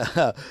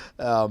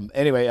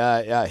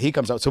 Anyway, he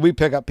comes out. So we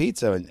pick up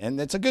pizza,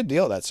 and it's a good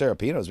deal, that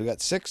Serapino's. We got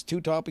 6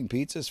 2-topping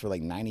pizzas for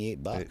like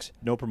 $98.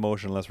 No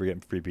promotion unless we're getting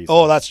free pizza.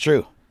 Oh, that's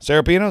true.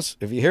 Serapino's,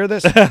 if you hear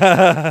this,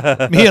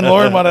 me and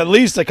Lorne want at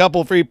least a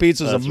couple free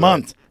pizzas a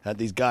month at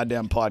these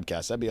goddamn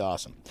podcasts. That'd be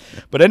awesome.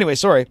 But anyway,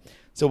 sorry.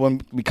 So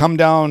when we come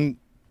down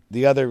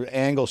the other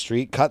angle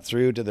street, cut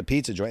through to the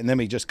pizza joint, and then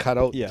we just cut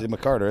out to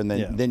McCarter, and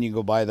then you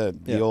go by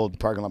the old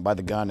parking lot by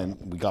the gun,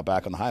 and we got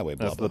back on the highway.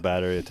 That's the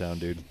bad area of town,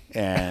 dude.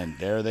 And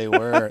there they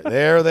were.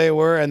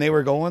 And they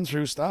were going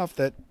through stuff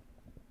that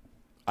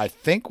I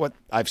think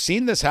I've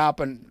seen this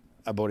happen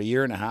about a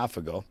year and a half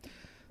ago.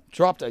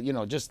 Dropped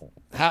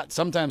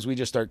sometimes we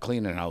just start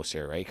cleaning house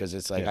here, right? Because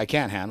it's like, I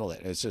can't handle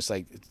it. It's just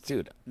like,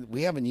 dude,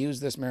 we haven't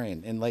used this,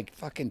 Marion, in like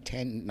fucking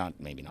 10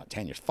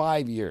 years,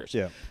 5 years.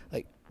 Yeah.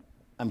 Like,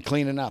 I'm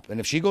cleaning up. And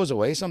if she goes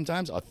away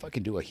sometimes, I'll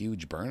fucking do a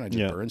huge burn. I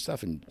just burn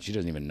stuff, and she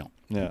doesn't even know.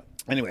 Yeah.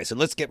 Anyway, so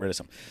let's get rid of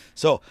some.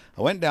 So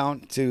I went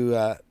down to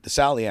the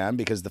Sally Ann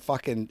because the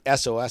fucking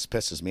SOS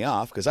pisses me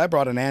off because I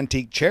brought an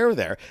antique chair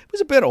there. It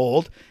was a bit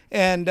old,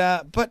 and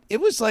but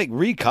it was like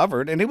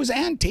recovered, and it was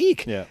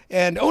antique. Yeah.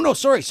 And,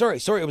 sorry.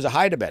 It was a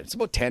hide-a-bed. It's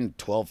about 10,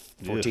 12,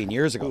 14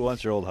 years ago. Who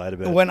wants your old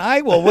hide-a-bed? When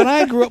I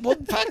grew up,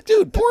 fuck,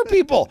 dude, poor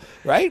people,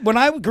 right? When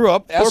I grew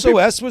up,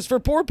 SOS was for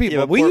poor people.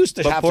 Yeah, we used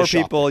to have poor to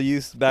shop. people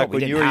used back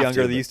when you were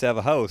younger. They used to have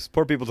a house.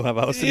 Poor people don't have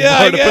a house anymore.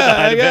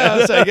 Yeah,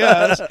 I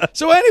guess.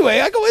 So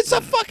anyway, I go, it's a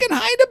fucking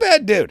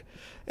hide-a-bed, dude.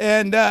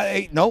 And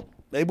nope,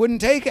 they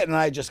wouldn't take it, and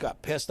I just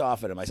got pissed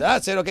off at him. I said,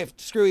 that's it, okay,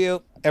 screw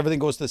you. Everything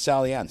goes to the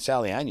Sally Ann.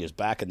 Sally Ann is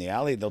back in the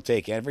alley. They'll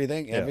take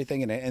everything,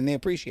 and they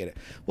appreciate it.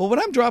 Well, when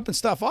I'm dropping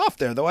stuff off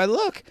there, though, I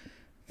look,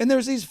 and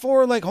there's these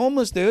 4 like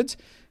homeless dudes,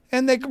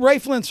 and they're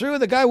rifling through.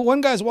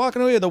 One guy's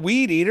walking away with a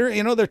weed eater.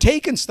 They're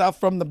taking stuff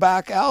from the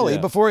back alley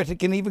before it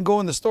can even go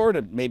in the store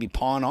to maybe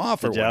pawn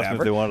off or Did you ask them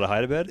whatever. if they wanted to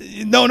hide a bed?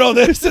 No.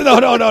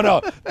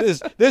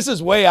 This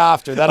is way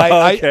after that.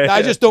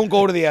 I just don't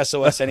go to the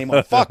SOS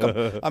anymore. Fuck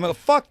them. I'm going to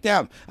fuck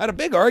them. I had a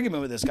big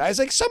argument with this guy. It's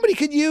like, somebody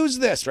could use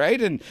this,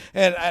 right? And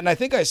I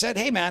think I said,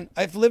 hey, man,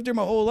 I've lived here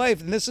my whole life,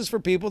 and this is for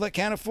people that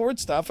can't afford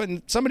stuff,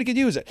 and somebody could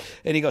use it.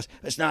 And he goes,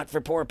 it's not for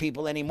poor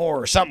people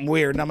anymore, or something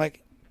weird. And I'm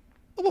like,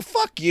 well,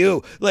 fuck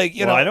you. Like,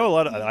 you know. I know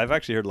I've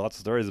actually heard lots of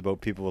stories about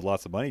people with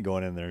lots of money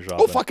going in there and shopping.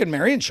 Oh, fucking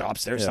Marion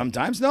shops there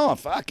sometimes. No,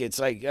 fuck. It's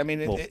like, I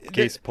mean.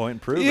 Case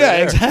point proof. Yeah,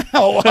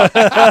 exactly.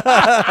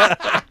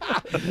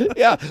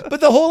 Yeah, but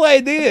the whole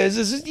idea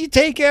is you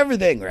take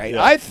everything, right?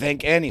 Yeah. I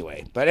think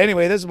anyway. But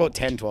anyway, this is about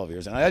 10, 12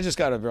 years. And I just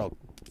got a real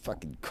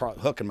fucking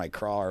hook in my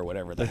craw or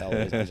whatever the hell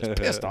it is. I'm just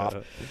pissed off.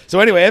 So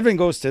anyway, everything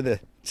goes to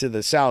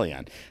the Sally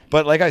Ann.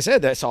 But like I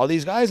said, I saw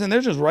these guys, and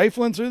they're just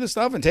rifling through the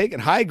stuff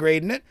and high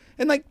grading it,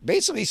 and like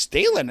basically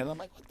stealing it. I'm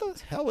like, what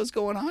the hell is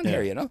going on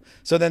here?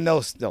 So then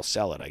they'll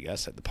sell it, I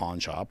guess, at the pawn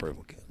shop, or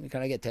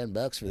can I get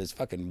 $10 for this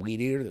fucking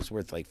weed eater that's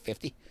worth like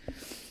 50?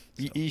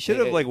 You should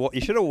have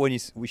we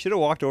should have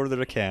walked over there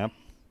to camp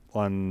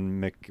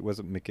on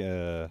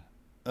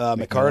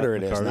McCarter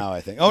it is now, I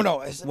think. Oh no,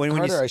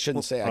 McCarter. I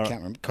shouldn't say. I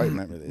can't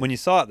remember. When you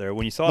saw it there,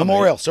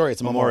 Memorial. Sorry,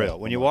 it's Memorial.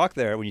 When you walked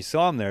there, when you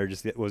saw him there,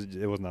 it wasn't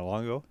that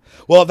long ago.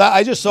 Well,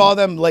 I just saw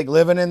them like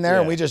living in there,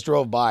 and we just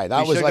drove by.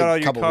 That was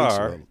like a couple weeks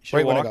ago. You should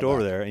have walked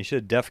over there, and you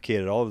should have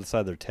defecated all over the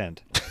side of their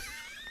tent.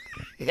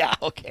 Yeah,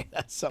 okay.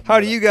 That's something. How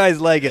do you guys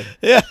like it?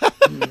 Yeah,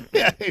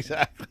 yeah,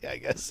 exactly. I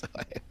guess so.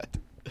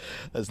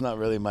 That's not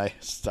really my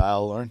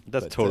style, Lorne.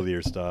 That's but, totally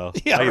your style.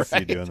 yeah, I can see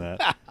right. you doing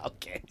that.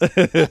 Okay.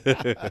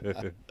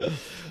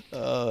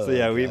 So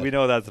yeah, we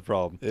know that's a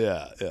problem.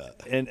 Yeah, yeah.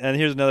 And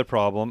here's another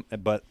problem,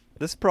 but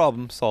this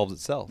problem solves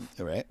itself.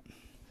 All right.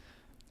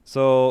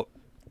 So,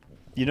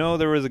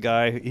 there was a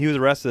guy, he was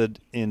arrested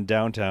in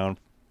downtown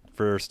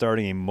for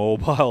starting a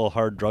mobile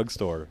hard drug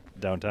store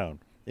downtown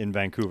in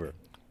Vancouver,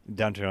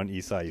 downtown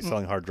east side. He's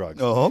selling hard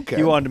drugs. Oh, okay.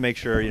 He wanted to make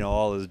sure,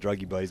 all his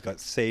druggy buddies got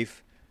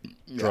safe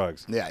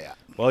drugs. Yeah, yeah.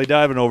 Well, he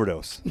died of an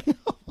overdose.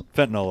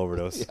 Fentanyl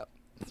overdose. Yeah.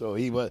 So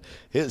he was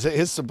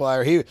his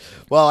supplier.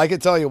 Well, I can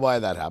tell you why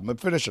that happened. But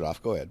finish it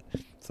off. Go ahead.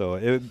 So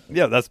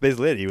that's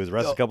basically it. He was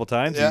arrested a couple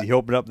times. Yeah. He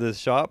opened up this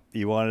shop.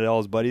 He wanted all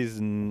his buddies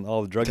and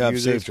all the drug To have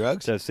users safe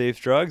drugs? to have safe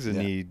drugs,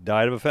 and he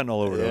died of a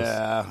fentanyl overdose.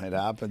 Yeah, it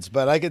happens.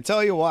 But I can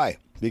tell you why.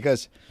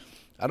 Because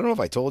I don't know if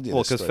I told you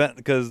Well, this story.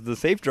 because the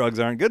safe drugs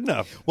aren't good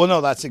enough. Well,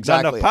 no, that's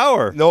exactly Not enough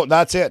power. No,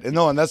 that's it.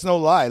 No, and that's no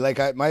lie.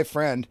 Like my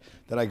friend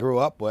that I grew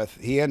up with,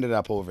 he ended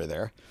up over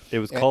there. It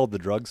was called the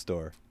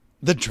drugstore.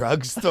 The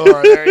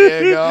drugstore.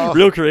 There you go.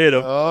 Real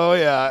creative. Oh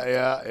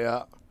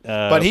yeah.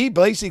 But he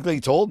basically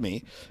told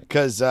me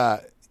because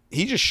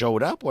he just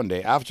showed up one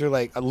day after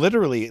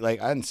literally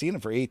I hadn't seen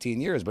him for 18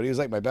 years, but he was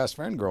like my best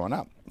friend growing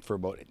up for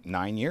about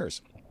 9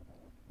 years.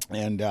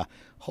 And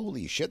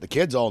holy shit, the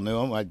kids all knew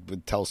him. I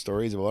would tell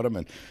stories about him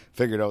and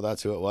figured out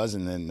that's who it was.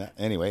 And then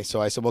anyway, so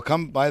I said, well,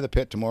 come by the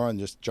pit tomorrow and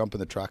just jump in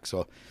the truck.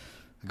 So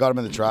I got him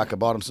in the truck. I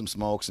bought him some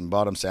smokes and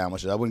bought him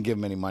sandwiches. I wouldn't give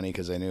him any money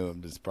because I knew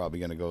it was probably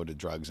going to go to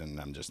drugs, and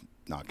I'm just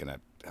not going to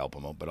help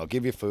him out. But I'll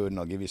give you food and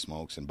I'll give you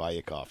smokes and buy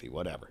you coffee,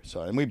 whatever.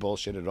 So, and we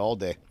bullshitted all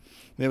day.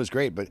 And it was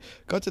great. But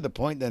got to the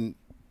point then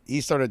he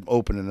started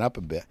opening up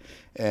a bit.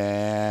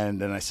 And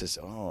then I says,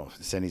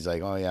 then he's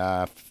like, oh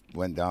yeah, I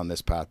went down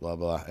this path, blah,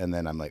 blah. And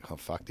then I'm like, oh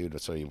fuck, dude.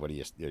 So are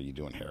you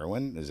doing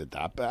heroin? Is it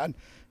that bad?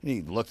 And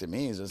he looked at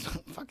me. He says,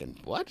 fucking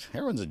what?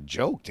 Heroin's a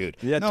joke, dude.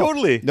 Yeah, No.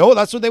 totally. No,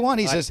 that's what they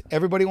want. He says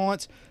everybody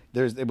wants.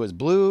 It was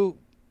blue,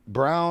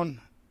 brown,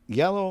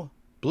 yellow,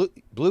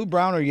 blue,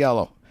 brown, or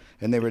yellow,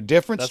 and they were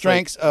different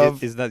strengths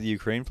of. Isn't that the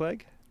Ukraine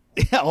flag?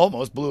 Yeah,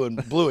 almost blue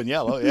and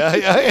yellow.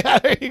 Yeah.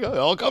 There you go. It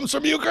all comes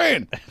from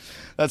Ukraine.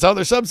 That's how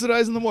they're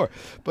subsidizing the war.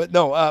 But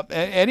no.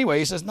 Anyway,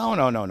 he says no.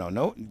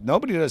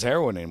 Nobody does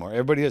heroin anymore.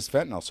 Everybody does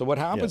fentanyl. So what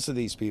happens to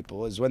these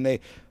people is when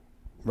they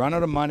run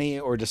out of money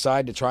or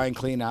decide to try and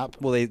clean up.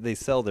 Well, they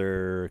sell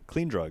their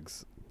clean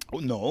drugs.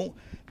 No,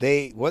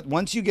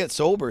 once you get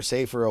sober,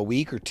 say for a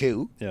week or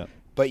two. Yeah.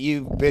 But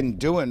you've been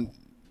doing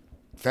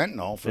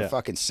fentanyl for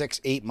fucking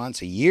 6-8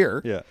 months a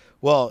year. Yeah.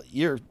 Well,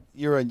 your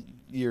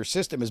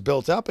system is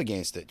built up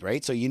against it,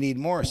 right? So you need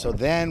more. So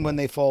then when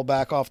they fall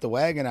back off the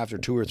wagon after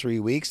 2 or 3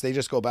 weeks, they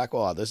just go back,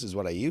 oh, this is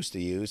what I used to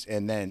use.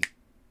 And then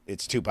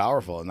it's too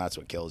powerful, and that's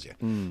what kills you.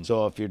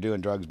 So if you're doing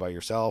drugs by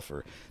yourself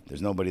or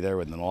there's nobody there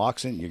with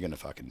naloxone, you're going to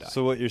fucking die.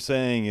 So what you're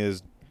saying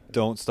is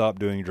don't stop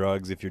doing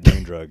drugs if you're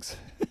doing drugs.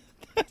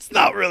 That's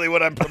not really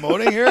what I'm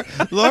promoting here,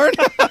 Lorne.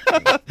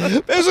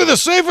 Basically, the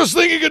safest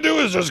thing you can do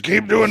is just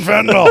keep doing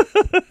fentanyl.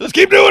 Just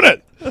keep doing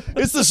it.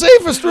 It's the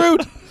safest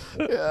route.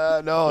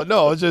 Yeah,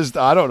 no, it's just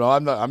I don't know.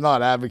 I'm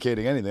not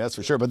advocating anything, that's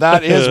for sure. But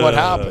that is what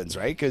happens,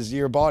 right? Because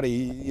your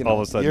body,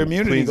 all of a sudden your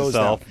immunity goes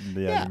itself.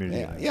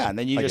 down. Yeah, and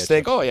then you just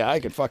think, oh yeah, I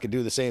could fucking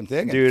do the same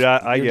thing. Dude,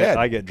 I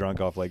dead. get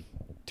drunk off like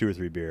 2 or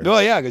 3 beers. No,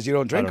 yeah, because you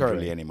don't drink I don't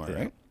hardly drink. anymore, Yeah.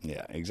 right?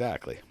 Yeah,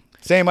 exactly.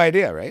 Same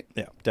idea, right?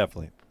 Yeah,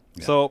 definitely.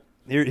 Yeah. So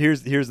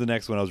here's the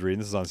next one I was reading.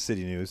 This is on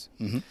City News.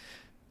 Mm-hmm.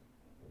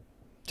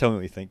 Tell me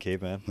what you think,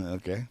 Caveman.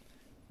 Okay.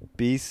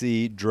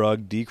 BC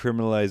drug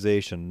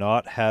decriminalization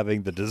not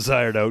having the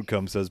desired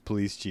outcome, says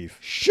police chief.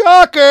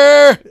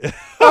 Shocker!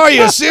 Are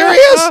you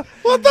serious?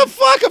 What the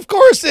fuck? Of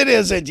course it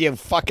isn't, you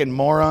fucking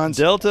morons.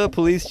 Delta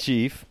police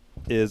chief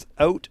is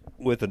out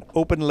with an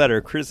open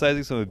letter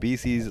criticizing some of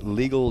BC's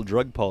legal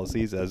drug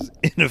policies as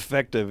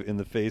ineffective in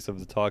the face of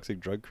the toxic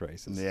drug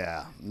crisis.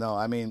 Yeah. No,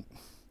 I mean,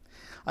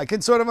 I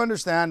can sort of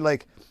understand,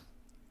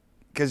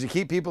 because you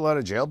keep people out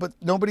of jail, but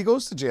nobody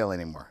goes to jail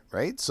anymore,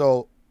 right?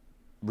 So,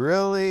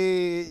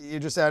 really, you're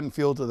just adding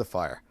fuel to the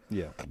fire.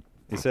 Yeah.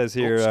 It says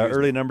here,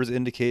 early numbers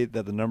indicate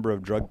that the number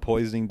of drug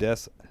poisoning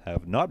deaths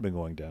have not been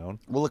going down.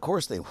 Well, of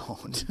course they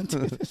won't.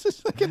 It's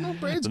just like, no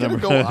brain's going to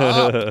go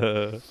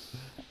up.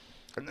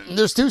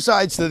 There's two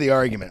sides to the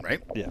argument,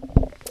 right? Yeah.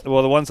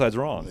 Well, the one side's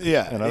wrong.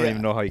 Yeah. And I don't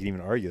even know how you can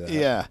even argue that.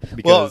 Yeah.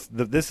 Because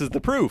this is the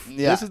proof.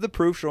 Yeah. This is the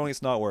proof showing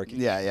it's not working.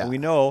 Yeah. And we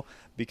know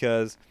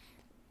because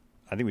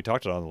I think we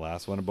talked about it on the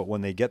last one, but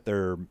when they get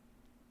their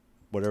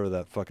whatever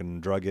that fucking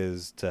drug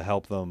is to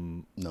help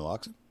them.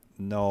 Naloxone?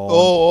 No.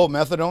 Oh,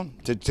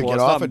 methadone to get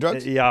off of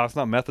drugs? Yeah, it's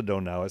not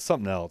methadone now. It's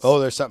something else. Oh,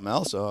 there's something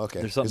else? Oh,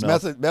 okay. There's something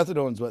else.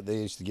 Methadone's what they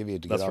used to give you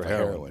to That's get off for of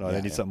heroin. No, yeah,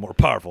 they need something more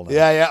powerful now.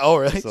 Yeah. Oh,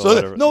 really? So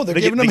they're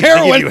giving them They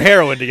heroin. give you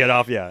heroin to get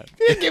off, yeah.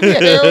 They give you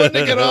heroin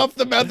to get off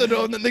the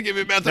methadone, then they give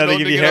you methadone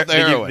to get off the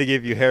heroin. They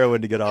give you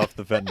heroin to get off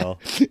the fentanyl.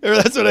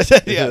 That's what I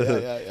said.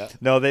 Yeah.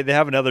 No, they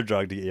have another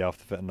drug to get you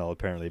off the fentanyl,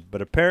 apparently.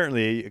 But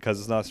apparently, because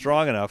it's not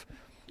strong enough,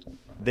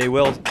 they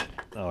will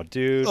Oh,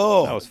 dude.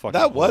 Oh, that was fucking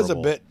that was a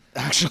horrible. bit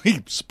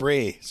actually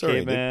spray. Sorry,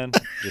 dude. Caveman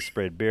just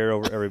sprayed beer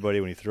over everybody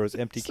when he throws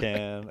empty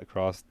can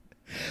across.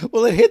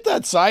 Well, it hit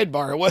that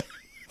sidebar. What's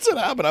what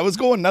happened? I was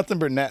going nothing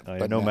but net. Oh, yeah,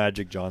 but no net.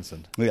 Magic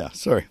Johnson. Yeah,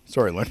 sorry,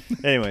 Lorne.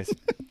 Anyways,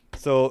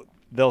 so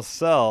they'll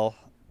sell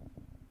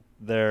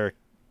their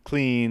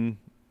clean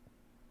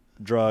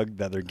drug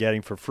that they're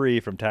getting for free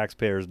from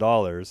taxpayers'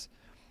 dollars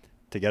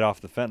to get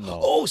off the fentanyl.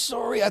 Oh,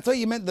 sorry. I thought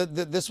you meant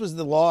that this was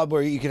the law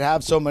where you could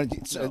have so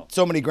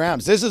many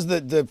grams. This is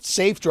the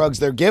safe drugs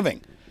they're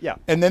giving. Yeah.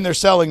 And then they're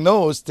selling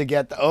those to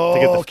get the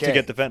to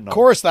get the fentanyl. Of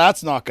course,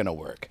 that's not going to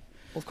work.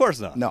 Well, of course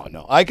not.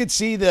 No. I could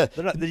see They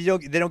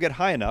don't get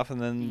high enough,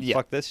 and then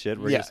fuck this shit.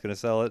 We're just going to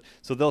sell it.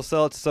 So they'll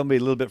sell it to somebody a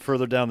little bit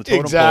further down the totem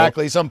pole.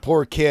 Exactly. Some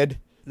poor kid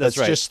that's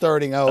right. just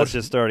starting out. That's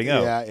just starting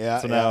out. Yeah.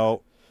 So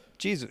now,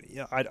 geez,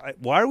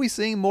 why are we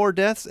seeing more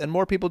deaths and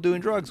more people doing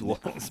drugs? Well,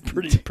 it's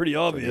pretty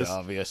obvious. Pretty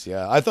obvious,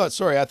 yeah. I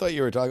thought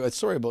you were talking.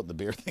 Sorry about the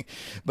beer thing,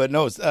 but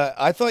no,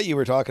 I thought you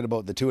were talking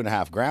about the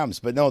 2.5 grams.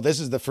 But no,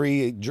 this is the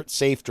free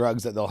safe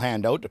drugs that they'll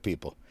hand out to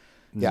people.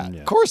 Yeah,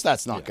 Of course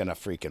that's not going to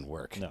freaking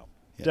work. No,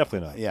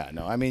 definitely not. Yeah,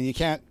 no. I mean, you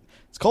can't.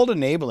 It's called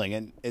enabling,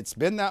 and it's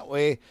been that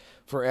way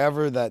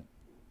forever. That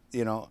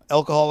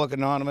Alcoholic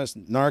Anonymous,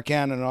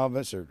 Narcan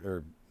Anonymous,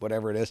 or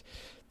whatever it is.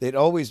 They'd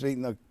always be.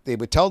 They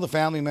would tell the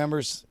family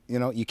members,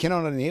 you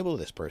cannot enable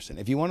this person.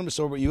 If you want them to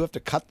sober, you have to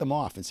cut them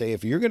off and say,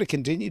 if you're going to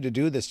continue to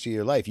do this to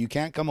your life, you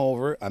can't come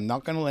over. I'm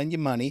not going to lend you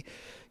money.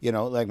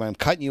 Like I'm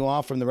cutting you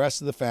off from the rest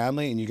of the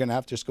family, and you're going to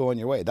have to just go on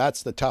your way.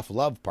 That's the tough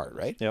love part,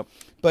 right? Yep.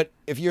 But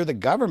if you're the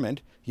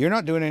government, you're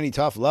not doing any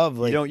tough love.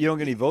 Like, you don't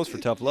get any votes for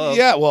tough love.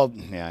 Yeah. Well,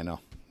 yeah, I know.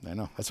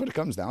 That's what it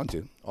comes down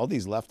to. All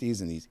these lefties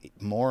and these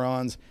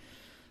morons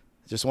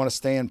just want to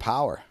stay in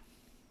power.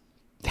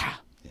 Yeah.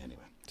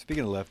 Anyway.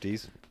 Speaking of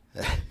lefties.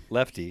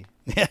 Lefty.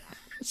 Yeah.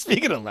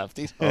 Speaking of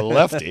lefties, a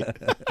lefty.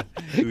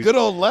 Good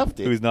old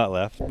lefty. Who's not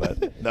left,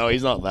 but no,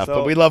 he's not left, So-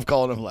 but we love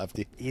calling him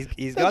lefty. he's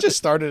That got just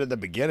started at the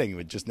beginning.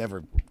 We just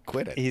never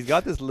quit it. he's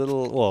got this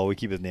little. Well, we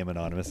keep his name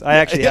anonymous. I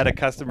actually had a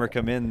customer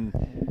come in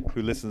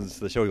who listens to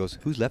the show. He goes,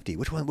 "Who's Lefty?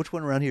 Which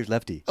one around here is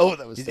Lefty? Oh,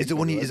 that was. Is it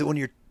one? Is it one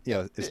of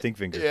your? His stink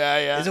finger.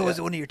 Yeah. Is it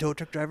one of your tow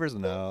truck drivers?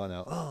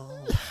 No.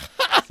 Oh.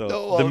 So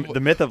No, the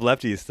myth of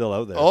Lefty is still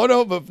out there. Oh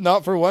no, but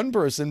not for one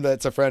person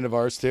that's a friend of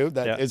ours too.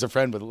 That is Yeah. a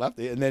friend with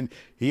Lefty. And then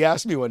he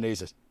asked me one day. He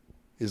says,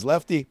 "Is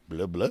Lefty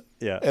blah blah?"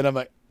 Yeah. And I'm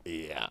like,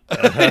 "Yeah."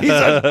 He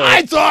said,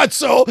 "I thought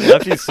so."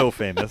 Lefty's so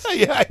famous.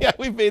 Yeah.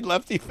 We made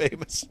Lefty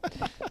famous.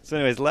 So,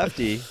 anyways,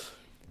 Lefty,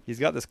 he's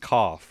got this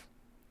cough,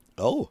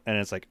 Oh, and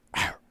it's like,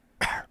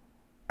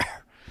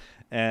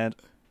 and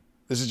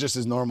this is just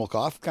his normal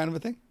cough kind of a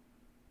thing,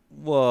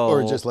 well,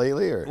 or just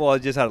lately, or well, I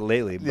just had it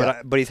lately, but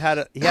Yeah. but he had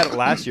it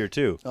last year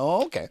too.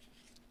 oh, okay.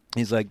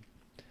 He's like,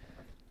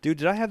 dude,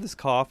 did I have this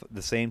cough at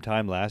the same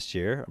time last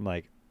year? I'm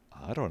like,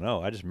 I don't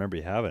know. I just remember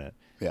you having it.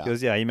 Yeah. He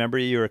goes, yeah, you remember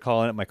you were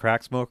calling it my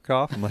crack smoke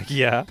cough? I'm like,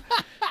 yeah.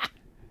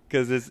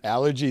 Because it's,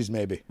 Allergies,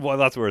 maybe. well,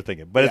 that's what we're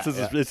thinking. But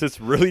it's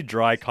this really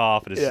dry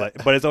cough. And it's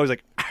like, but it's always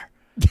like,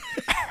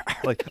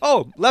 like,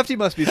 oh, Lefty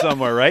must be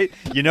somewhere, right?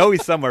 You know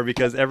he's somewhere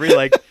because every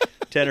like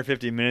 10 or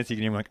 15 minutes you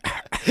can hear him like,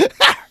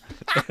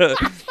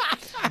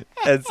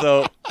 and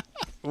so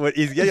what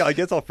he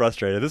gets all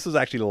frustrated. This was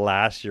actually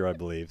last year, I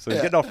believe. So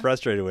he's getting all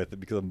frustrated with it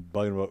because I'm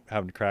bugging about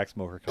having crack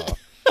smoker cough.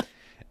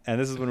 And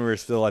this is when we were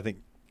still, I think,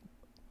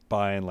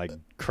 buying like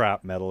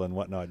crap metal and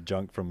whatnot,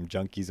 junk from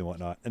junkies and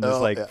whatnot. And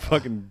this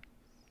fucking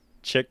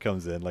chick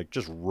comes in, like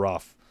just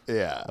rough.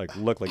 Yeah. Like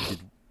look like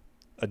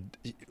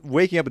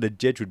waking up in a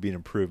ditch would be an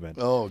improvement.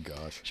 Oh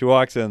gosh. She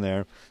walks in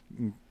there,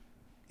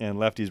 and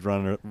Lefty's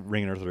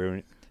ringing her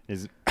through,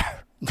 and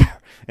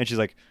and she's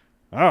like,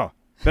 "Oh,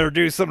 better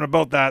do something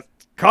about that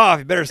cough.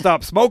 You better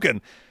stop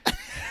smoking."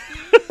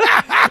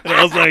 And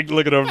I was like,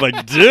 looking over,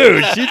 like,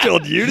 dude, she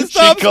told you to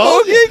stop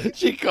smoking?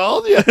 She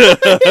called you.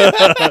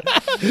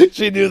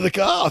 She knew the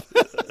cough.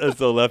 And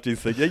so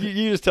Lefty's like, yeah,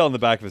 you just tell in the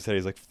back of his head,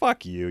 he's like,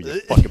 fuck you,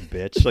 you fucking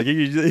bitch. Like,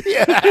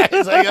 Yeah,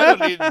 he's like, I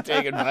don't need to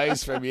take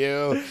advice from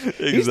you.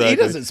 Exactly. He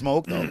doesn't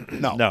smoke though.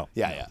 No. No.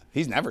 Yeah.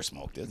 He's never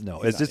smoked it.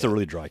 No, it's just a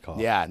really dry cough.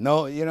 Yeah.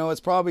 No.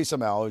 It's probably some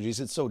allergies.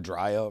 It's so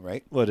dry out,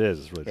 right? Well, it is.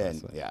 It's really dry.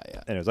 And, yeah.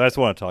 Anyways, I just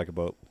want to talk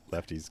about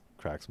Lefty's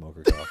crack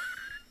smoker cough.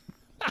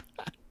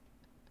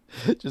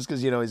 Just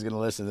because he's going to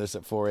listen to this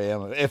at 4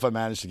 a.m. if I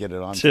manage to get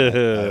it on. Tonight,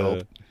 I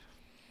hope.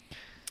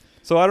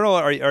 So I don't know.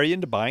 Are you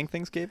into buying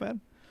things,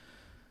 Caveman?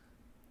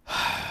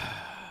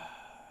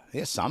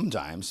 Yeah,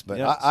 sometimes, but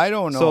Yeah. I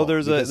don't know. So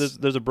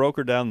there's a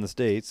broker down in the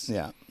States.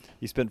 Yeah.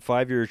 He spent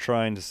 5 years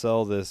trying to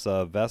sell this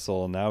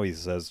vessel, and now he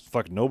says,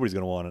 "Fuck, nobody's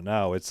gonna want it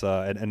now." It's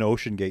an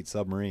Ocean Gate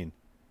submarine.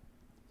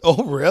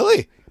 Oh,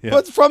 really? Yeah.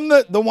 But from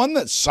the one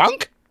that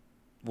sunk?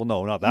 Well,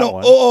 no, not that No.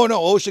 one. Oh,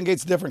 no. Ocean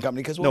Gate's a different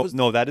company. Because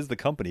No, that is the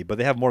company, but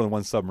they have more than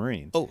one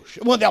submarine. Oh,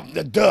 well,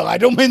 duh. I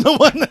don't mean the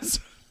one that's.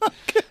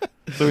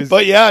 So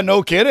But yeah,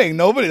 no kidding.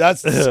 Nobody.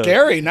 That's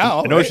scary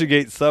now. An right? Ocean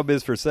Gate sub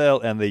is for sale,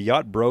 and the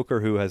yacht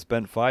broker who has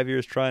spent 5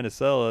 years trying to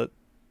sell it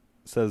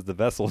says the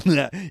vessel.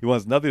 He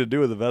wants nothing to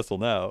do with the vessel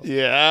now.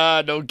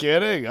 Yeah, no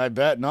kidding. I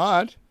bet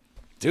not.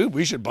 dude,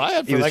 we should buy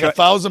it He for was like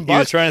 $1,000. he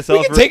was trying to sell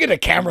we it can for- take it to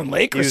Cameron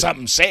Lake or was-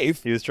 something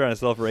safe. He was trying to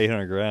sell for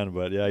 $800,000,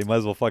 but yeah, you might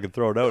as well fucking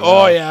throw it out.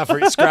 Oh now. yeah,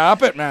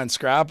 scrap it, man,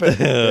 scrap it.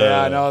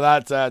 Yeah, no,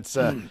 that's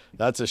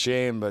a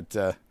shame, but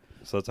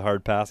So it's a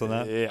hard pass on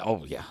that. yeah,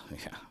 oh yeah.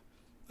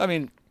 I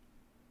mean,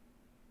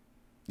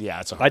 yeah,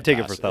 it's a hard I'd take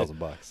it pass. for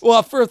 $1,000.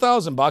 Well, for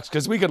 $1,000,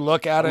 because we could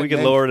look at it, We could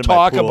and lower it in my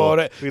talk pool. about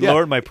it. We could lower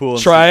it in my pool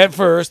and Try it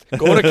first.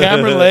 Go to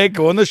Cameron Lake.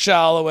 Go in the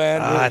shallow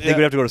end. I think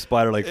we'd have to go to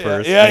Spider Lake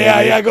first.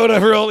 Yeah. Go to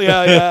Hurl.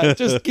 Yeah.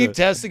 Just keep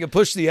testing and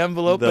push the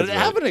envelope, but That's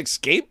have an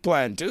escape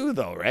plan too,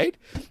 though, right?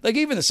 Like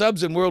even the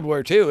subs in World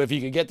War II, if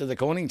you could get to the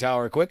Conning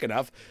Tower quick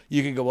enough,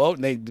 you could go out,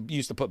 and they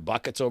used to put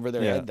buckets over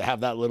their head to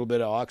have that little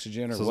bit of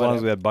oxygen or So as whatever. long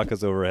as we had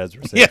buckets over our heads,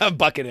 we're safe. Yeah,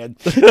 buckethead.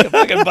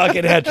 Fucking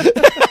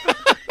buckethead.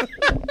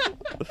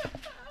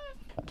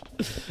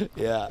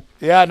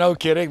 Yeah, no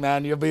kidding,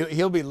 man. He'll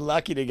be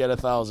lucky to get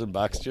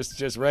 $1,000.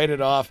 Just write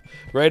it off.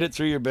 Write it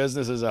through your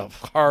business as a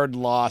hard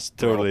loss.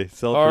 Bro. Totally.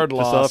 Sell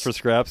loss. it for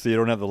scraps so you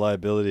don't have the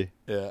liability.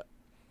 Yeah.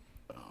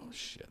 Oh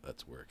shit,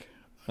 that's work.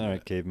 All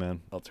right,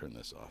 caveman. I'll turn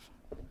this off.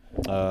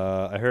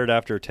 I heard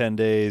after 10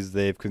 days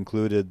they've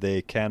concluded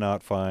they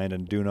cannot find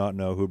and do not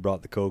know who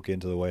brought the coke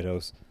into the White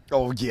House.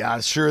 Oh yeah,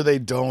 sure they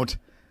don't.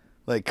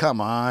 Like, come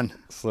on.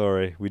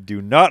 Sorry, we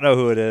do not know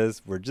who it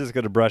is. We're just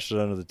going to brush it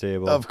under the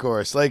table. Of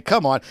course. Like,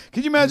 come on.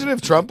 Could you imagine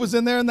if Trump was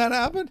in there and that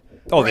happened?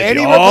 Oh, Or they'd be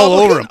any all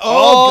Republican? over him. Oh,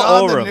 All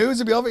God, over the him. news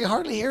would be all over. You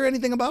hardly hear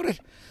anything about it.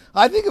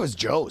 I think it was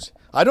Joe's.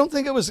 I don't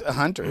think it was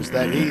Hunter's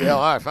that he,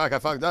 I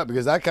fucked up,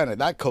 because that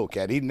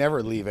cokehead, he'd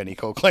never leave any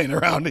coke laying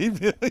around. He'd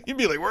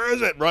be like, where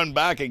is it? Run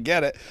back and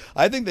get it.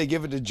 I think they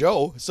give it to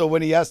Joe. So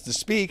when he has to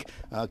speak,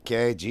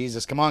 okay,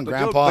 Jesus, come on,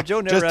 Grandpa. Joe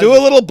never just has do a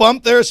little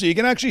bump there so you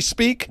can actually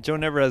speak. Joe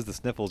never has the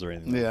sniffles or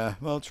anything. Yeah,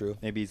 well, true.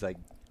 Maybe he's like,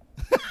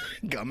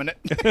 Gumming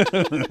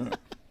it.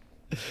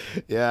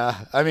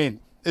 Yeah, I mean,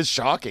 it's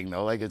shocking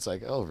though. Like, it's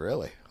like, oh,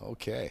 really?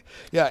 Okay.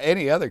 Yeah.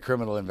 Any other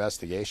criminal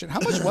investigation? How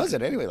much was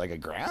it anyway? Like a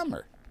gram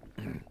or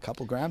a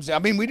couple grams? I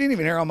mean, we didn't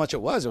even hear how much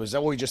it was. It was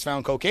that we just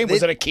found cocaine.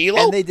 Was it a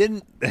kilo? And they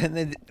didn't.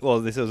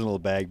 Well, they said it was in a little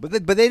bag, but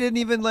they didn't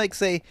even like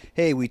say,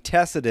 "Hey, we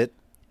tested it.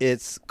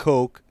 It's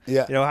coke."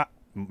 Yeah. You know,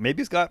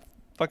 maybe it's got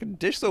fucking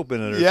dish soap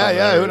in it. Or Yeah, something,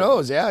 yeah. or Who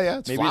knows? Yeah.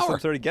 It's Maybe flour. it's some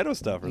sort of ghetto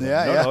stuff or something.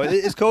 Yeah, no, yeah. no,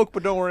 it's coke,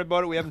 but don't worry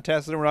about it. We haven't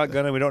tested it. We're not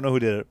gonna. We don't know who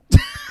did it.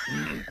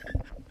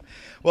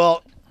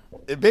 Well,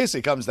 it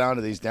basically comes down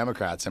to these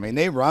Democrats. I mean,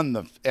 they run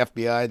the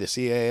FBI, the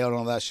CIA, and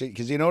all that shit.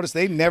 Because you notice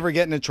they never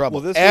get into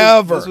trouble. Well,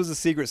 this was the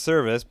Secret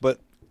Service, but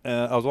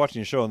I was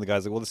watching a show and the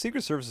guy's like, "Well, the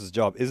Secret Service's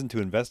job isn't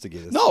to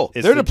investigate this. No,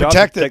 It's they're to the job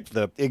protect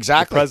the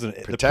exactly.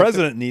 president. Protect the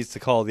president needs to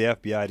call the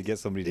FBI to get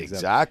somebody to exempt.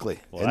 Exactly.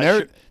 Well,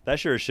 And that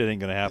sure as shit ain't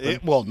gonna happen.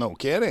 well, no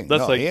kidding.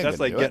 That's No, he ain't like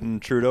gonna do it. getting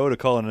Trudeau to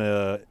call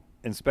an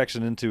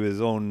inspection into his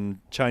own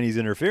Chinese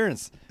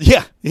interference,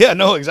 Yeah,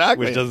 no,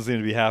 exactly. which doesn't seem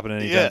to be happening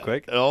anytime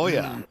quick. Oh,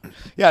 yeah.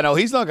 Yeah, no,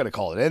 he's not going to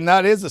call it. And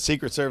that is the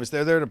Secret Service.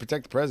 They're there to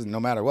protect the president no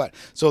matter what.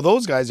 So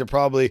those guys are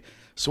probably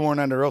sworn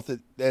under oath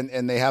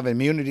and they have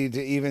immunity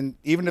to even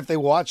if they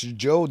watch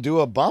Joe do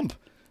a bump,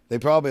 they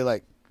probably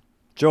like,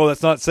 Joe,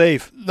 that's not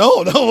safe.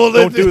 no, well,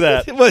 Don't do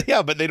that. Well,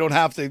 yeah, but they don't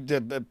have to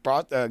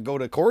go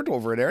to court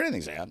over it or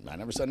anything. Say, I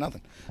never said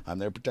nothing. I'm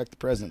there to protect the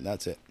president.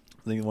 That's it.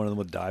 I think one of them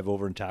would dive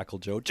over and tackle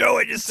Joe. Joe,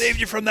 I just saved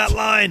you from that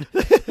line.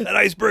 That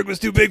iceberg was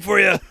too big for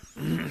you.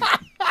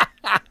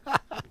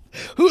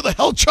 Who the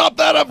hell chopped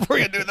that up for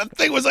you, dude? That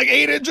thing was like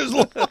 8 inches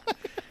long.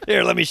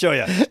 Here, let me show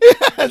you.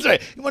 That's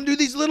right. You want to do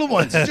these little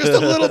ones, just a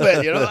little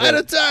bit, at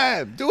a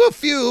time. Do a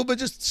few, but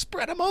just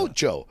spread them out,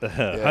 Joe.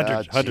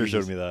 Hunter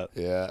showed me that.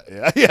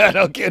 Yeah.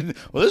 No kidding.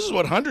 Well, this is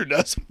what Hunter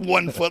does: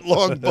 1 foot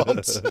long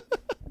bumps.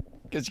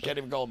 Because you can't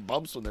even call them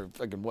bumps when they're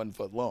fucking 1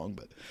 foot long.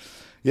 But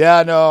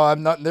yeah, no,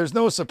 I'm not. There's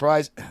no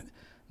surprise.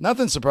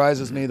 Nothing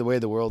surprises me the way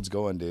the world's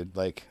going, dude.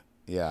 Like,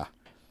 yeah.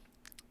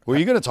 Were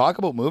you going to talk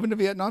about moving to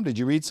Vietnam? Did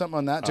you read something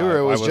on that too, or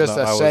it was just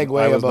a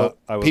segue about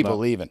people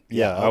leaving?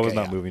 Yeah, I was okay,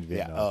 not moving to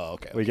Vietnam. Yeah. Oh,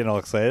 okay. We getting all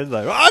excited?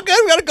 Like, oh, I'm good.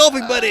 We got a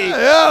golfing buddy.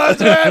 Yeah,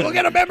 that's right. We'll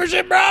get a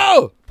membership,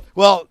 bro.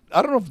 Well,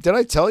 I don't know. Did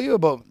I tell you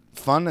about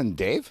Fun and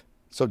Dave?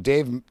 So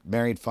Dave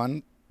married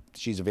Fun.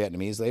 She's a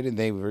Vietnamese lady, and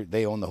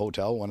they own the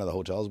hotel, one of the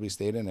hotels we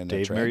stayed in.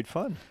 Dave married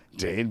Fun.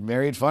 Dave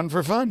married Fun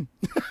for fun.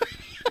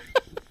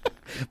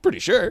 Pretty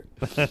sure.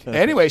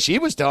 Anyway, she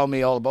was telling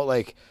me all about,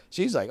 like,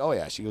 she's like, oh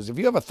yeah, she goes, if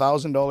you have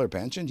 $1,000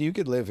 pension, you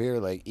could live here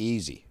like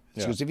easy.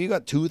 She goes, if you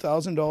got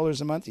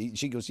 $2,000 a month,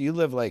 she goes, you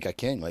live like a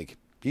king. Like,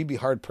 you'd be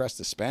hard pressed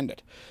to spend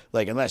it,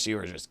 like, unless you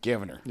were just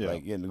giving her,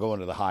 like, going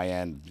to the high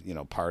end,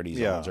 party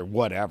zones or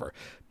whatever.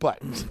 But,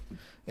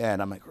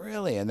 and I'm like,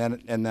 really? And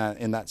then in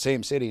that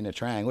same city, Nha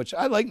Trang, which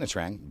I like Nha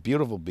Trang,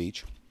 beautiful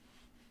beach.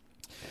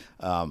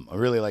 I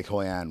really like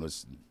Hoi An.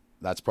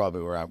 That's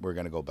probably where we're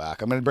going to go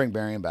back. I'm going to bring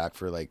Barian back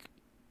for like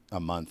a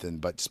month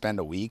but spend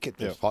a week at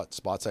the hot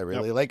spots I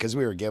really like, because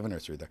we were giving her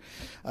through there.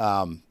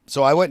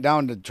 So I went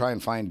down to try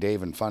and find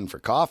Dave and Fun for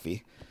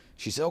coffee.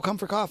 She said, "Oh, come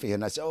for coffee."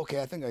 And I said,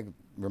 "Okay, I think I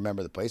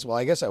remember the place." Well,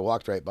 I guess I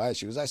walked right by.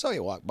 She goes, "I saw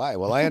you walk by."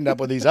 Well, I end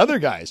up with these other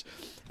guys,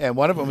 and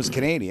one of them was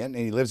Canadian,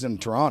 and he lives in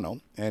Toronto,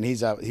 and he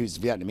was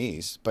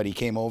Vietnamese, but he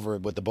came over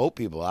with the boat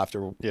people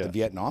after the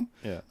Vietnam.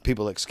 Yeah.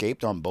 People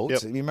escaped on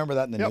boats. Yep. You remember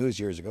that in the news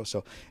years ago.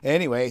 So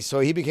anyway,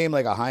 so he became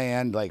like a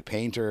high-end like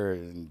painter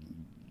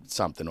and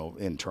something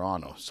in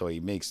Toronto. So he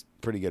makes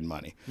pretty good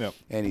money. Yep.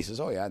 And he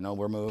says, "Oh yeah, no,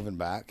 we're moving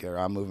back, or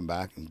I'm moving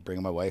back and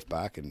bringing my wife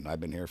back, and I've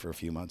been here for a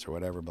few months or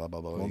whatever, blah, blah,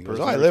 blah." He goes,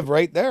 "Oh, I live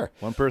right there."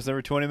 One person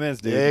every 20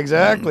 minutes, dude.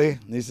 Exactly.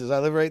 He says, "I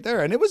live right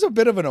there." And it was a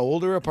bit of an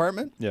older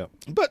apartment. Yeah.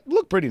 But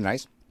looked pretty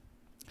nice.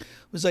 It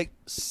was like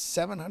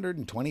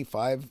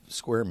 725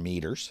 square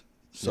meters.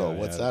 So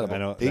what's that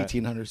about?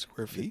 1,800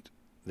 square feet?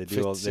 They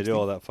do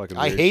all that fucking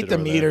I weird hate shit the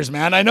over meters,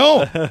 man. I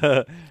know.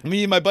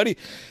 Me and my buddy,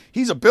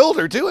 he's a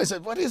builder too. I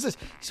said, "What is this?"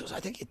 He says, "I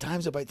think you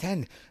times it by 10.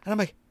 And I'm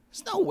like,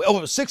 "There's no way." Oh,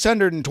 it was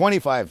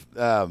 625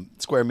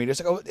 square meters.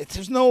 I go,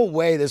 "There's no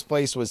way this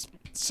place was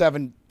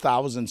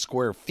 7,000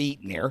 square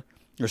feet near,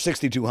 or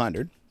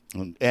 6,200.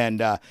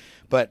 And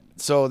but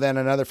so then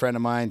another friend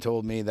of mine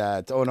told me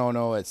that, "Oh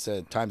no, it's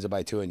times it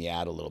by 2 and you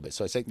add a little bit."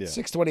 So I say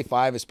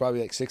 625 is probably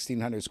like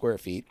 1,600 square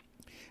feet,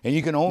 and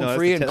you can own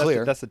free and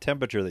clear. That's the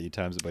temperature that you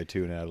times it by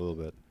 2 and add a little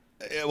bit.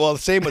 Well,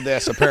 same with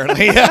this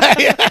apparently.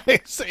 Yeah,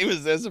 same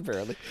as this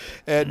apparently,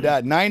 and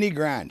 90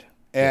 grand.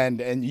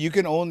 And you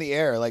can own the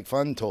air, like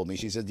Fun told me.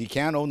 She said you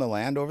can't own the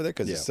land over there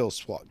because it's still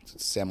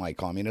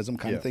semi-communism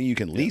kind of thing. You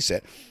can lease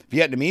it.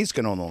 Vietnamese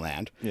can own the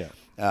land,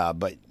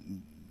 but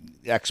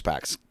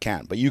expats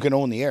can't. But you can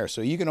own the air,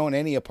 so you can own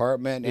any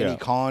apartment, any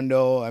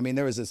condo. I mean,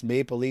 there was this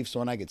Maple Leafs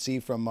one I could see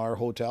from our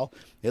hotel.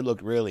 It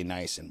looked really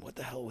nice. And what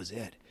the hell was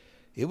it?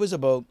 It was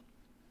about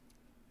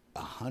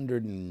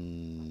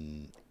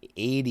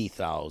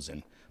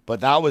 180,000,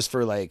 but that was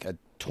for like a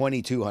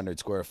 2,200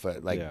 square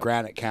foot, like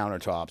granite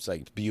countertops,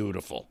 like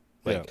beautiful.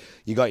 Like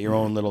you got your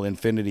own little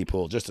infinity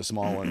pool, just a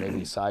small one,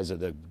 maybe the size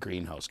of the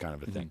greenhouse kind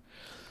of a thing.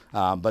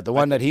 But the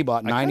one that he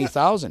bought,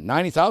 90,000.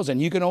 90,000.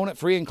 You can own it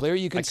free and clear.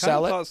 You can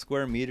sell it. I thought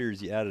square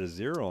meters you added a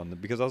zero on them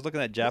because I was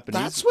looking at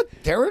Japanese. That's what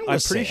Darren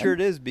was saying. I'm pretty sure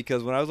it is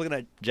because when I was looking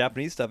at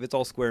Japanese stuff, it's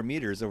all square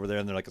meters over there,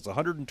 and they're like, it's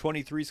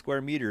 123 square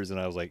meters, and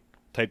I was like,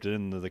 typed it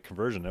into the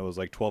conversion, it was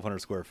like 1,200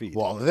 square feet.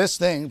 Well, this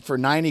thing for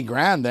 90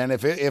 grand, then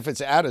if it's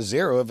at a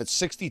zero, if it's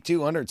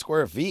 6,200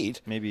 square feet,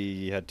 maybe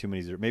he had too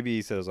many zeros. Maybe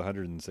he said it was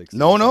 160.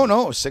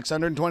 No,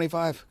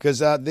 625. Because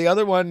the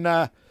other one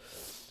at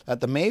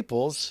the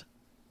Maples,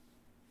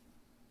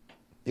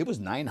 it was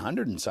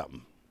 900 and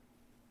something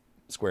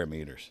square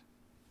meters.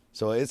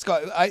 So it's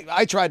got.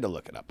 I tried to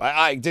look it up.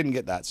 I didn't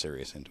get that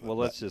serious into it. Well,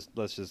 let's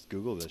just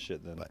Google this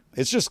shit then. But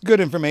it's just good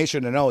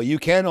information to know. You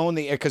can own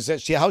the air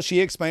because how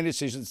she explained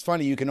it. It's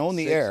funny. You can own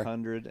the air.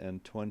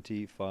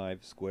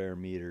 625 square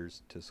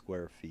meters to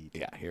square feet.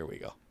 Yeah, here we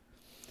go.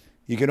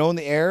 You can own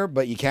the air,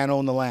 but you can't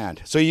own the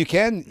land. So you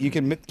can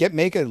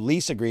make a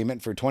lease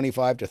agreement for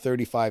 25 to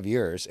 35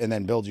 years and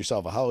then build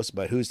yourself a house.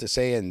 But who's to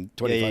say in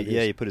 25 years?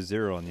 Yeah, you put a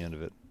zero on the end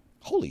of it.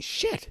 Holy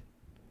shit.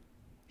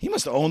 He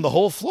must have owned the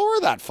whole floor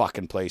of that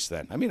fucking place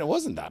then. I mean, it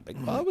wasn't that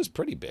big. Well, it was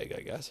pretty big,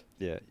 I guess.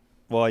 Yeah.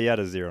 Well, you had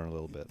a zero in a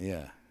little bit.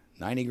 Yeah.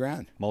 90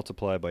 grand.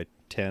 Multiply by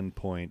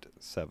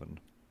 10.7.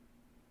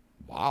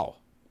 Wow.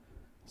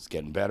 It's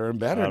getting better and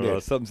better, I don't dude. know.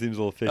 Something seems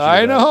a little fishy.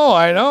 I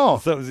know.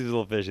 Something seems a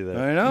little fishy there.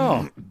 I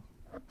know.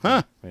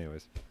 Huh.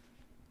 Anyways.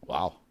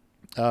 Wow.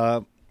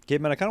 Okay,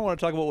 man, I kind of want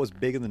to talk about what was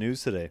big in the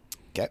news today.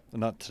 Okay.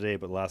 Not today,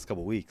 but the last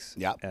couple of weeks.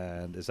 Yeah.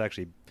 And it's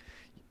actually,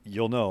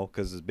 you'll know,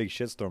 because there's a big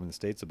shitstorm in the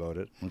States about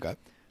it. Okay.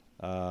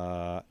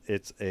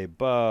 It's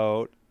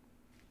about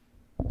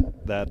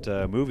that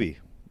movie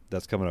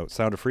that's coming out,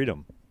 Sound of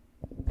Freedom.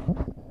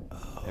 Oh.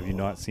 Have you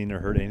not seen or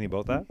heard anything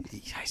about that?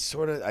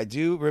 I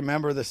do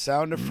remember the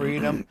Sound of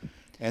Freedom,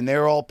 and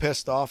they're all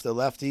pissed off, the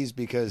lefties,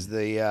 because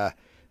the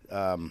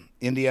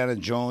Indiana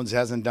Jones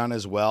hasn't done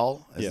as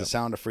well as the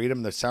Sound of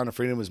Freedom. The Sound of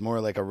Freedom was more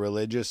like a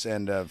religious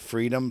and a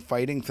freedom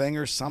fighting thing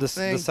or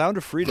something. The Sound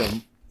of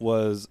Freedom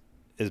is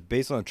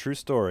based on a true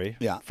story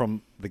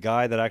from the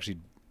guy that actually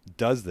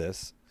does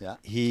this. Yeah.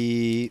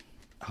 He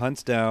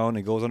hunts down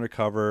and goes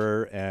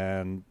undercover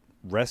and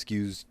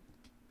rescues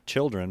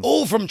children.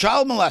 Oh, from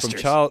child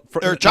molesters.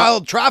 From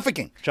child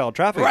trafficking. Child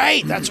trafficking.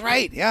 Right, that's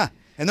right, yeah.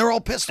 And they're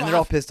all pissed off. And they're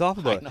all pissed off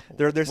about it.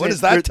 They're what saying,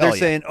 does that tell they're you?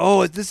 saying,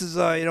 oh, this is,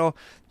 the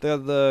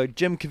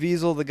Jim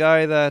Caviezel, the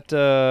guy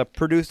that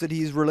produced it,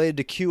 he's related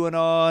to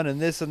QAnon and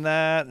this and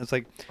that. And it's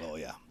like, oh,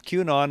 yeah.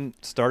 QAnon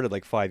started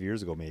like 5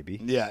 years ago, maybe.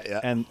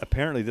 Yeah. And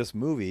apparently this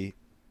movie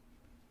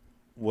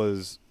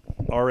was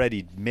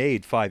already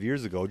made 5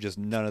 years ago. Just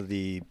none of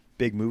the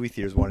big movie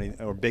theaters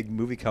big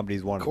movie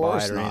companies wanted to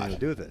buy it or anything to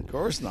do with it. Of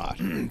course not.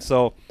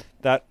 So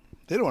that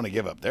they don't want to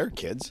give up their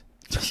kids.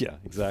 Yeah,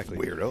 exactly.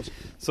 Weirdos.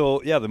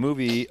 So yeah, the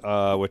movie,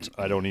 which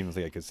I don't even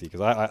think I could see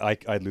because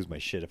I'd lose my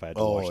shit if I had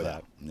to watch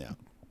that. Yeah.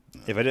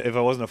 If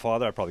I wasn't a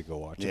father, I'd probably go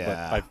watch it.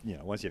 Yeah.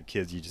 But once you have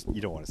kids,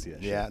 you don't want to see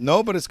that. Yeah. Shit.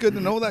 No, but it's good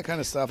to know that kind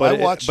of stuff. But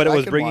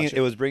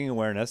it was bringing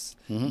awareness.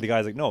 Mm-hmm. The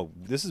guy's like, no,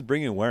 this is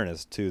bringing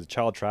awareness to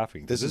child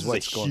trafficking. This is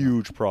what's a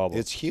huge problem.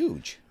 It's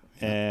huge.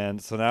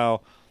 And so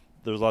now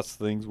there's lots of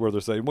things where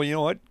they're saying, well, you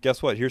know what?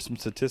 Guess what? Here's some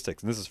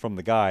statistics. And this is from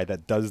the guy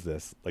that does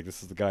this. Like,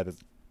 this is the guy that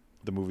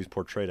the movie's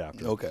portrayed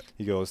after. Okay.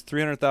 He goes,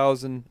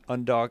 300,000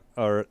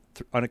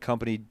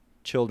 unaccompanied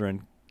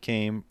children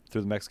came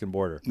through the Mexican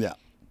border. Yeah.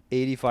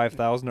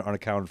 85,000 are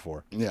unaccounted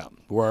for. Yeah.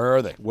 Where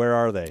are they? Where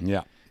are they?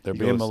 Yeah. They're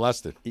being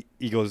molested.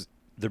 He goes,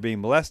 they're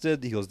being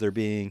molested. He goes, there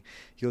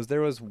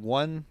was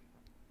one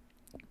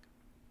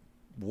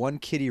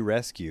kitty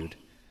rescued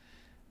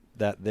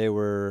that they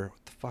were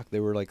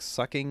like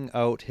sucking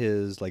out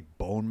his like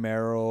bone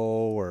marrow,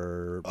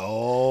 or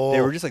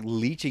they were just like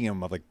leeching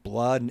him of like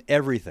blood and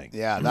everything.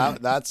 Yeah,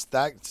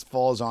 that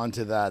falls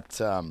onto that.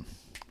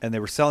 And they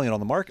were selling it on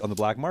the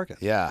black market.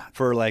 Yeah,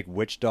 for like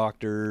witch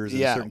doctors in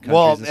certain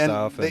countries and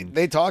stuff.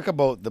 They talk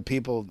about the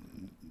people,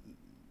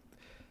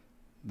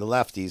 the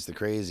lefties, the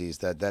crazies,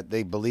 that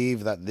they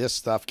believe that this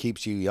stuff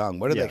keeps you young.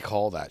 What do they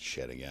call that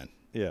shit again?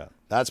 Yeah,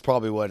 that's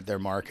probably what they're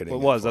marketing. It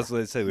was. That's what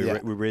they say.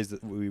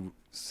 We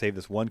saved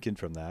this one kid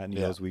from that, and he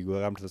goes, we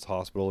go out to this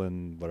hospital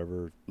and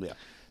whatever. Yeah,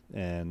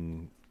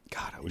 and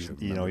God, I wish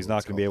he's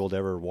not going to be able to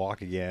ever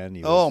walk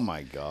again. Oh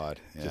my God!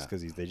 Yeah. Just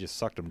because they just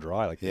sucked him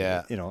dry, like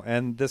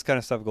and this kind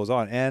of stuff goes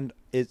on, and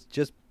it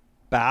just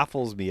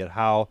baffles me at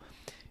how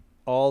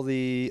all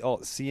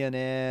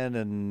CNN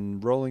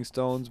and Rolling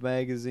Stones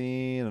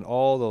magazine and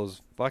all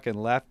those fucking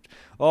left.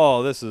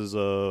 Oh, this is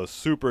a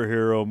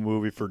superhero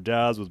movie for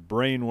dads with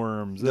brain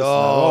worms. This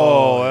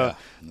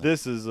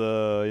is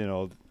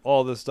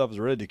all this stuff is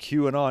related to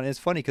QAnon. And it's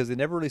funny because they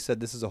never really said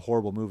this is a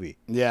horrible movie.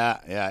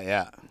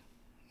 Yeah.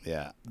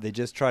 They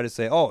just try to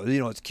say, it's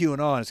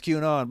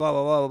QAnon, blah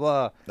blah blah blah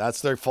blah.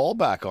 That's their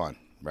fallback on,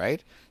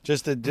 right?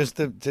 Just to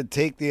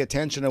take the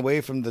attention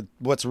away from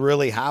what's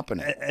really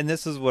happening. And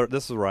this is where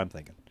I'm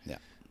thinking. Yeah.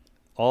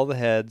 All the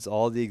heads,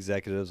 all the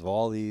executives of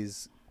all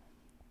these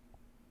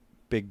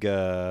big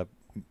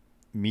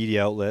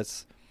media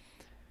outlets,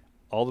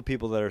 all the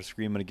people that are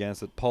screaming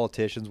against it,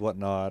 politicians,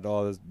 whatnot,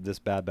 all this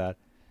bad.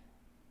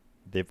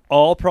 They've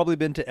all probably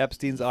been to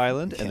Epstein's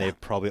Island, and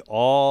they've probably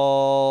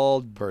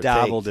all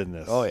dabbled in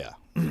this. Oh, yeah.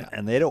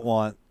 And they don't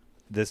want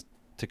this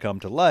to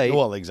come to light.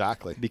 Well,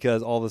 exactly.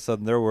 Because all of a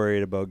sudden they're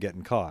worried about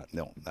getting caught.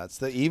 No, that's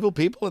the evil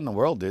people in the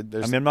world, dude.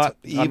 I'm not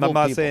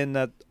saying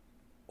that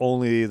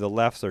only the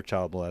lefts are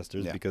child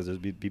molesters, because there's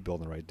people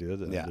on the right do it.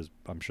 Yeah.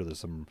 I'm sure there's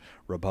some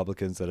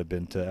Republicans that have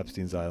been to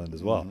Epstein's Island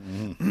as well.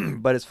 Mm-hmm.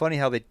 But it's funny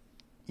how they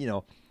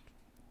don't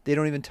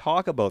even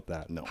talk about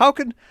that. No. How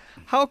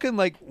can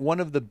like one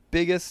of the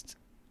biggest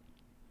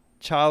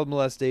child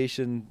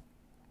molestation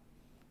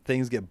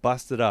things get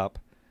busted up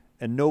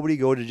and nobody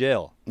go to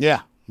jail?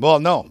 Yeah. Well,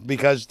 no,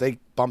 because they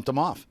bumped him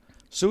off.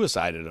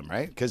 Suicided him,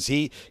 right? Because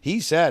he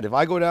said, if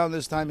I go down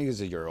this time, he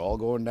said, you're all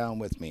going down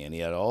with me. And he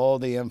had all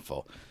the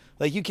info.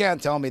 Like, you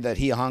can't tell me that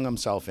he hung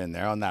himself in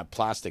there on that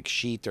plastic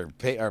sheet or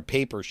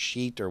paper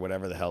sheet or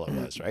whatever the hell it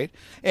was, right?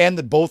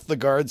 And both the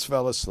guards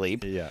fell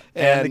asleep. Yeah.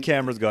 And the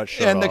cameras got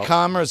shut off. And the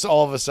cameras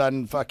all of a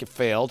sudden fucking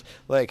failed.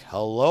 Like,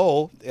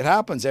 hello? It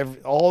happens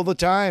all the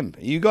time.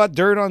 You got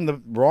dirt on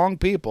the wrong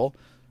people.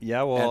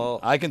 Yeah, well,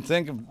 and I can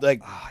think of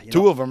like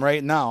two of them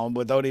right now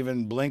without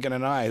even blinking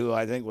an eye who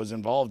I think was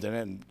involved in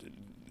it. And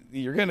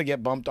you're going to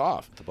get bumped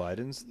off. The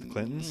Bidens, the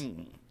Clintons.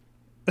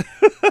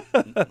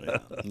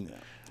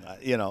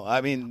 Yeah.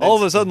 I mean, all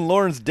of a sudden,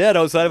 Lorne's dead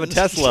outside of a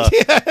Tesla.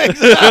 Yeah,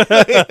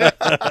 exactly.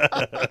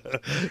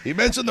 He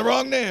mentioned the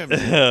wrong name.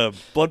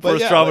 Blood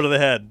force trauma to the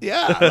head.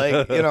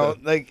 Yeah,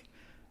 like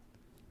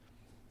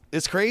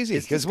it's crazy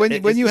because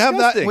when you have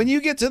that, when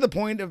you get to the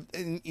point of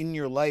in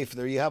your life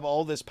there, you have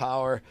all this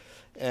power.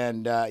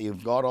 And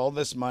you've got all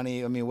this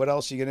money. I mean, what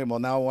else are you going to do? Well,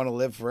 now I want to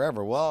live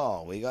forever.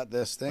 Well, we got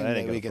this thing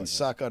that we can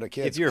suck out of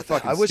kids. If you're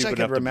fucking I wish I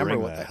could remember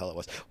what the hell it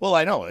was. Well,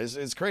 I know.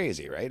 It's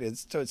crazy, right?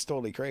 It's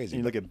totally crazy.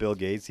 You look at Bill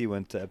Gates. He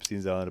went to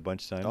Epstein's Island a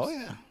bunch of times. Oh,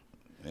 yeah.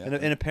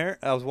 And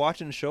I was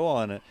watching a show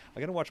on it. I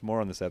got to watch more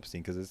on this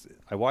Epstein because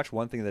I watched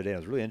one thing the other day. And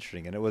it was really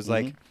interesting. And it was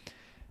like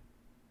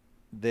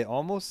they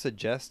almost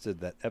suggested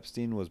that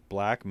Epstein was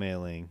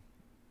blackmailing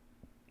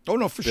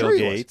Bill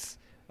Gates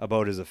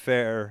about his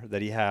affair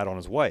that he had on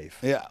his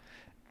wife. Yeah.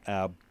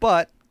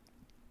 But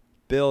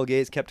Bill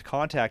Gates kept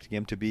contacting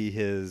him to be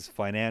his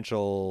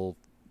financial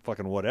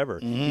fucking whatever,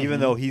 even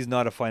though he's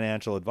not a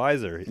financial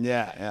advisor.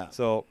 Yeah.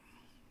 So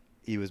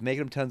he was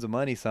making him tons of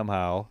money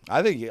somehow.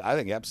 I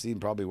think Epstein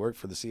probably worked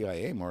for the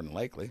CIA more than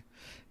likely.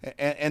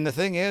 And the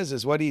thing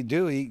is what he'd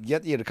do? He'd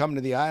get you to come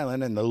to the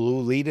island, and the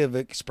Lolita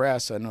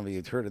Express, I don't know if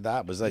you'd heard of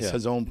that, was like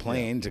his own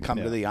plane to come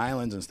to the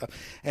islands and stuff.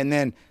 And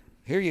then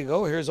here you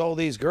go. Here's all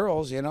these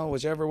girls,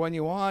 whichever one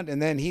you want. And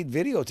then he'd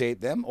videotape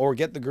them or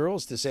get the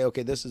girls to say,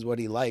 okay, this is what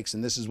he likes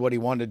and this is what he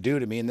wanted to do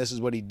to me and this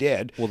is what he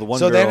did. Well,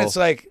 then it's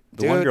like,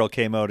 one girl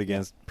came out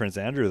against Prince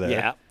Andrew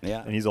there.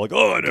 Yeah. And he's like,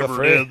 oh, I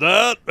never did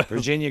that.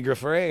 Virginia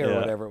Griffrey or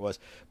whatever it was.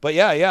 But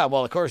yeah.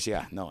 Well, of course,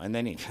 yeah. No. And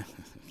then he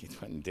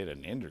went and did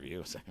an interview.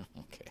 I was like,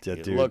 okay, Yeah,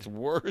 you dude. looked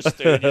worse,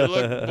 dude. You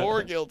looked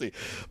more guilty.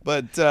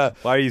 But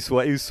Why are you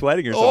sweating? You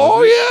sweating yourself?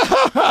 oh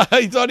yeah,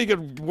 he thought he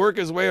could work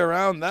his way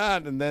around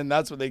that, and then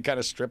that's when they kind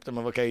of stripped him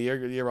of, okay,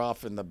 you're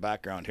off in the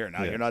background here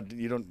now. Yeah.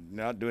 You're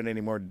not doing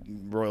any more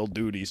royal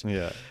duties.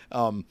 Yeah.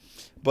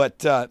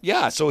 But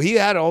yeah, so he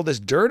had all this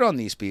dirt on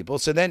these people.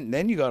 So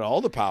then you got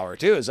all the power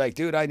too. It's like,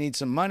 dude, I need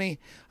some money,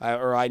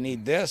 or I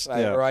need this,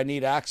 or I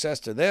need access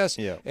to this,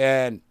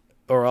 Yeah.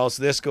 or else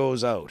this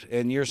goes out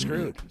and you're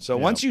screwed. So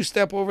Yeah. once you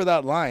step over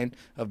that line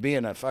of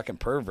being a fucking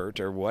pervert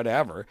or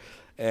whatever,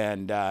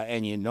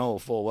 and you know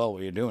full well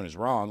what you're doing is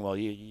wrong, well,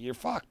 you're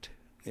fucked.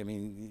 I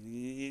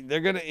mean,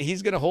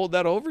 he's gonna hold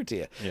that over to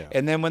you. Yeah.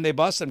 And then when they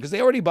bust him, because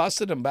they already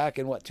busted him back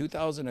in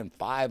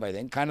 2005, I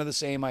think, kind of the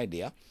same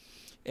idea,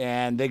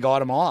 and they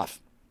got him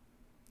off.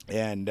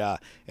 And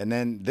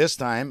then this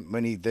time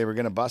when they were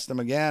going to bust him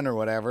again or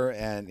whatever,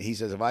 and he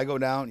says, if I go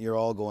down, you're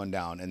all going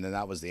down. And then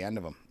that was the end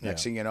of him.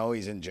 Next thing you know,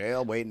 he's in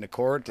jail waiting to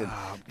court, and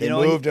they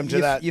moved him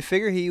to that. You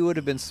figure he would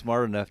have been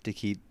smart enough to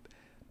keep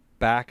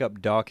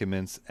backup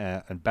documents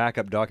and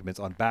backup documents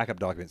on backup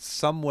documents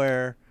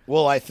somewhere.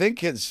 Well, I think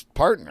his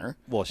partner.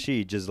 Well,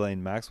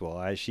 Ghislaine Maxwell.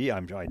 I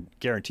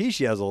guarantee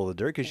she has all the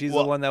dirt because she's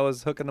the one that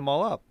was hooking them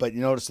all up. But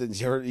you notice that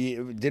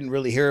you didn't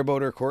really hear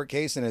about her court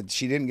case, and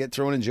she didn't get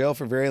thrown in jail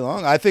for very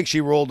long. I think she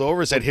rolled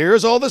over and said,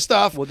 "Here's all the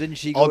stuff. Well, didn't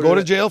she? I'll go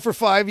to jail for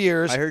 5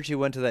 years." I heard she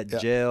went to that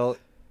jail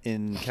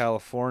in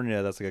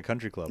California. That's like a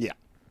country club. Yeah,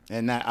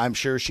 and I'm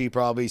sure she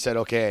probably said,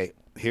 "Okay,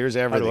 here's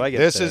everything. How do I get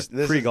this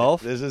there? is Free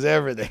golf. This is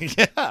everything."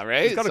 Yeah,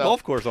 right. It's got a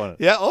golf course on it.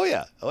 Yeah. Oh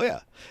yeah.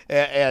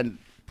 And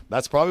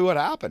that's probably what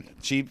happened.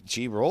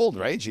 She rolled,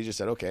 right? She just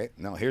said, "Okay,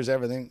 no, here's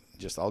everything.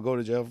 Just I'll go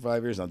to jail for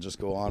 5 years, and I'll just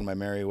go on my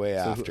merry way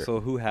after."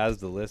 So who has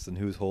the list and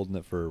who's holding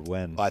it for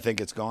when? I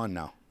think it's gone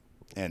now,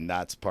 and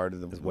that's part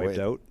of the It's wiped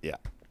out. Yeah,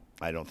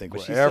 I don't think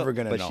But we're ever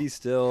gonna know. But she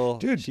still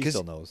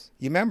knows.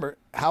 You remember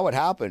how it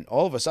happened?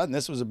 All of a sudden,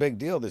 this was a big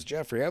deal. This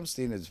Jeffrey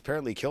Epstein has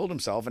apparently killed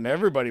himself, and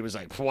everybody was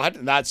like, "What?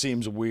 And that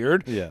seems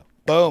weird." Yeah.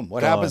 Boom.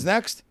 What Gone. happens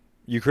next?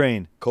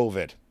 Ukraine.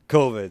 COVID.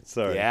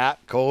 Sorry. Yeah,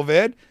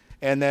 COVID.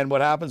 And then what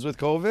happens with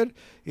COVID?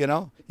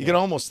 You can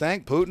almost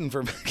thank Putin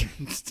for,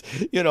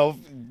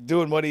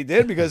 doing what he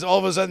did, because all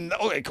of a sudden,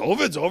 okay,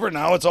 COVID's over.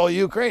 Now it's all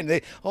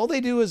Ukraine. All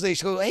they do is they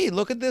go, hey,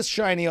 look at this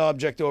shiny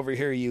object over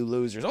here, you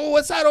losers. Oh,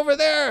 what's that over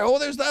there? Oh,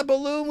 there's that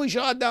balloon we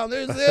shot down.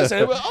 There's this.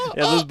 And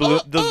Those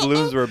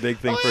balloons were a big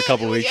thing for a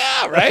couple weeks.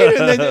 Yeah, right.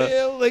 And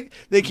then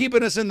they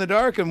keeping us in the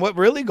dark. And what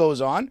really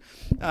goes on?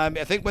 I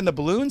think when the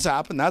balloons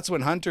happened, that's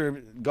when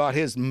Hunter got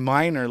his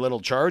minor little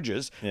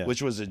charges,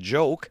 which was a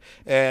joke.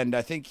 And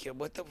I think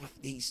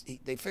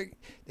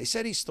they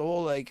said he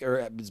stole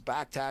or his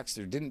back tax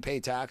or didn't pay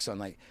tax on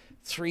like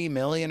 $3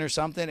 million or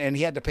something, and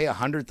he had to pay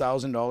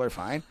 $100,000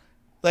 fine.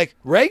 Like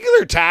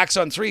regular tax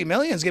on $3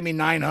 million is gonna be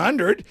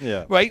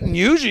 $900, right? And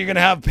usually you're gonna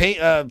have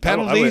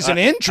penalties and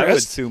interest. I would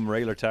assume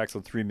regular tax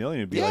on $3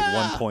 million would be like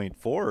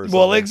 1.4 or something.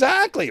 Well,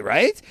 exactly,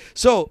 right?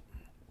 So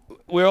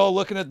we're all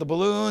looking at the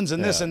balloons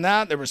and this and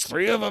that. There was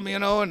 3 of them,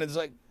 and it's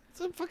like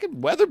it's a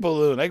fucking weather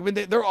balloon. I mean,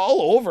 they're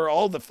all over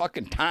all the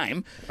fucking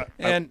time.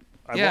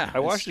 I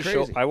watched the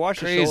show. I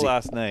watched the show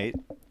last night,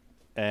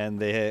 and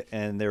they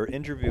were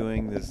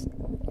interviewing this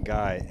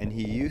guy, and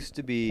he used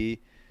to be,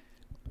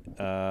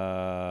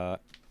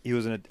 he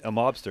was a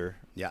mobster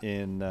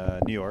in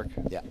New York.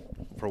 Yeah.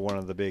 For one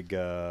of the big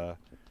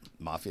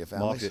mafia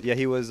families. Yeah,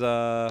 he was.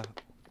 I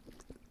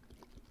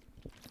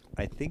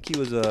think he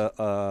was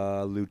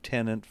a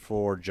lieutenant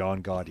for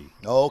John Gotti.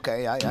 Oh,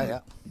 okay. Yeah.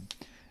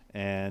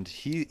 And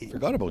he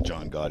forgot about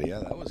John Gotti. Yeah,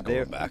 that was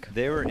going back.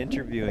 They were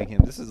interviewing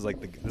him. This is like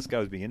this guy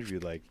was being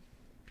interviewed like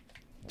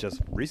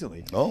just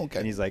recently. Oh, okay.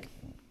 And he's like,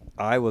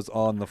 I was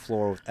on the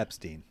floor with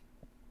Epstein.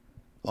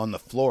 On the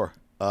floor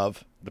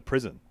of the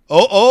prison.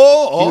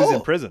 Oh! He was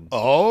in prison.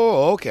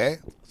 Oh, okay.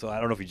 So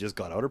I don't know if he just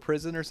got out of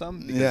prison or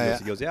something. Because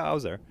he goes, I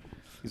was there.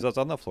 He goes, I was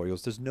on the floor. He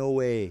goes, there's no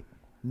way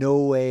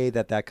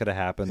that could have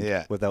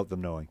happened without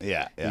them knowing.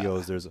 Yeah. He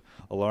goes, there's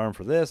alarm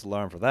for this,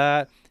 alarm for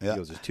that. Yeah. He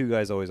goes, there's 2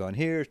 guys always on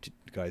here, 2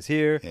 guys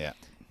here. Yeah.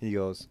 He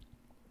goes,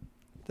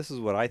 this is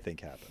what I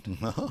think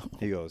happened.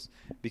 He goes,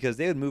 because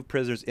they would move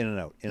prisoners in and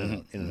out,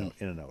 in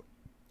and out.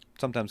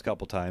 Sometimes a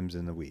couple times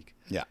in the week.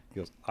 Yeah. He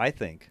goes, I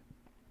think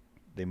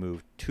they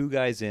moved 2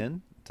 guys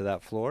in to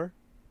that floor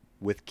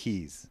with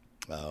keys.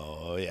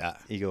 Oh, yeah.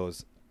 He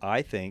goes,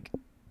 I think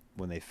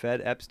when they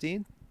fed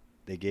Epstein,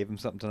 they gave him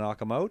something to knock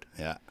him out.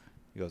 Yeah.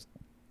 He goes,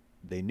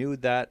 they knew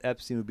that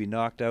Epstein would be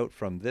knocked out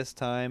from this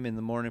time in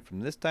the morning,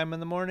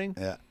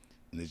 Yeah.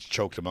 And they just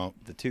choked him out.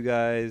 The 2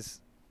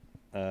 guys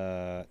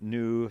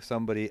knew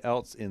somebody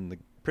else in the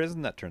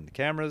prison that turned the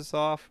cameras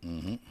off.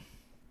 Mm-hmm.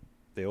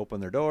 They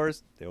opened their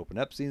doors. They opened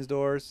Epstein's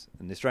doors,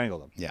 and they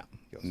strangled him. Yeah.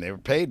 Goes, and they were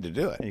paid to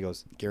do it. And he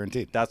goes,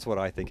 guaranteed. That's what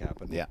I think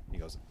happened. Yeah. He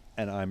goes,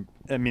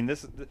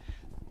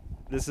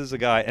 this is a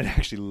guy, and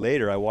actually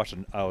later I watched,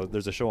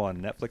 there's a show on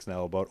Netflix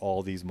now about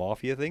all these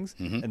mafia things,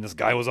 and this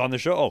guy was on the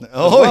show as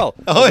well.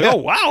 Oh,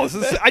 wow.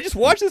 I just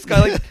watched this guy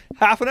like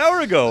half an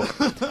hour ago.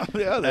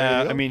 Yeah, there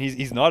you go. I mean,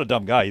 he's not a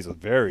dumb guy. He's a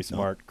very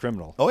smart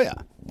criminal. Oh, yeah.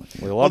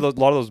 Well, a lot of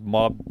those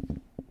mob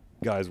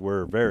guys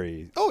were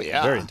very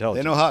very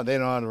intelligent. They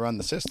know how to run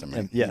the system. Right?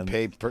 And, yeah, you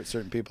pay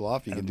certain people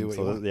off, you can do what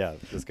you want. Yeah,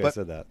 this guy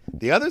said that.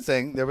 The other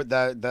thing,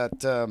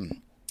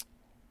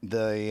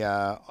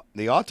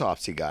 the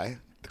autopsy guy,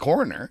 the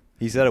coroner,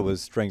 he said it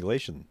was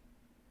strangulation.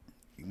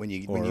 When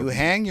you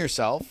hang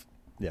yourself,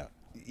 yeah,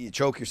 you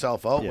choke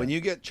yourself out. Yeah. When you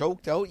get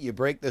choked out, you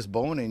break this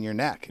bone in your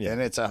neck,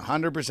 and it's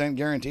 100%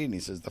 guaranteed. And he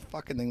says the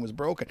fucking thing was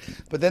broken.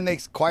 But then they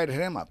quieted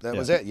him up. That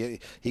was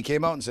it. He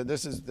came out and said,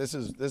 "This is."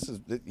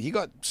 He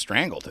got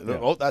strangled. Yeah.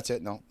 Oh, that's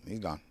it. No, he's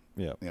gone.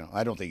 Yeah,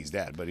 I don't think he's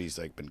dead, but he's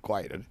like been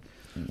quieted.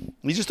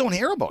 You just don't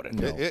hear about it.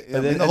 No.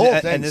 The whole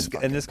thing.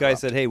 And this guy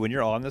said, "Hey, when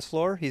you're on this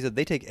floor," he said,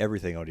 "they take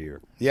everything out of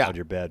your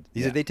bed."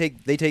 He said, "They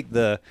take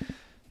the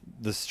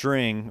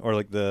string or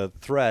like the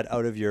thread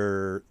out of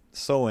your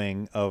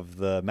sewing of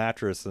the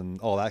mattress and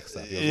all that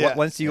stuff." He goes,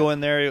 once you go in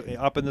there,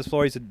 up in this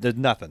floor," he said, "there's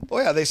nothing." Oh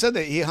yeah, they said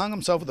that he hung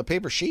himself with a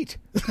paper sheet.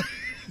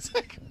 It's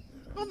like,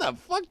 how the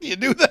fuck do you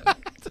do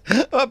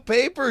that? A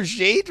paper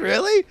sheet,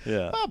 really?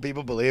 Yeah. Oh,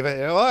 people believe it.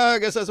 Well, I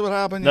guess that's what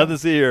happened. Nothing to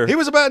see here. He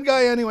was a bad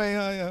guy anyway.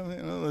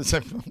 It's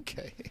like,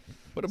 okay.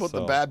 What about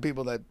the bad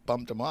people that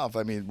bumped him off?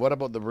 I mean, what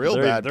about the real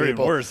bad people? They're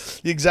even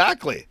worse.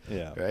 Exactly.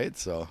 Yeah. Right.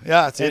 So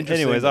yeah, it's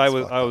interesting. Anyways, I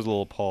was a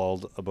little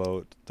appalled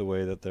about the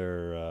way that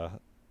they're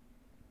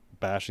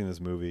bashing this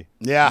movie.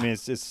 Yeah. I mean,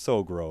 it's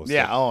so gross.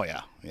 Yeah. Like,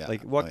 Yeah.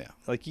 Like what? Oh, yeah.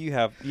 Like you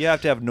have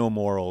to have no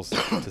morals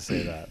to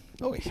say that.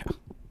 Oh yeah.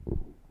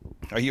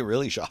 Are you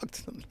really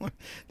shocked?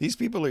 These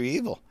people are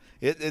evil.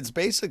 It's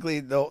basically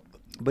though.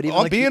 But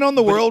even being on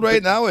the world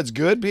right now, it's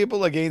good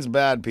people against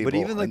bad people. But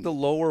even like the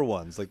lower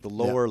ones, like the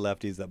lower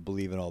lefties that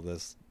believe in all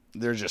this,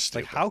 they're just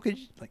stupid. Like, how could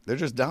you? Like, they're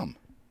just dumb.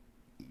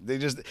 They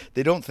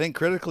don't think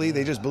critically.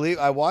 They just believe.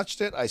 I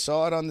watched it. I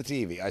saw it on the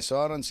TV. I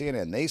saw it on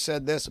CNN. They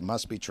said this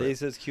must be true. They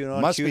says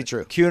QAnon must be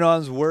true.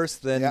 QAnon's worse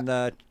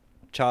than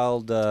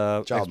child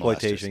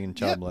exploitation and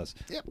child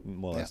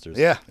molesters.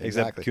 Yeah, except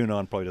exactly.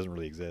 QAnon probably doesn't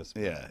really exist.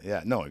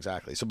 Yeah, no,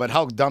 exactly. So, but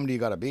how dumb do you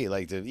got to be,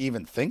 like, to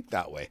even think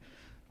that way?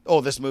 Oh,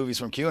 this movie's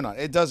from QAnon.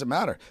 It doesn't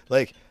matter.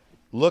 Like,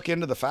 look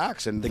into the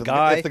facts, and if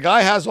the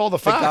guy has all the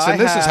facts, and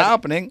this is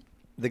happening.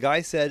 The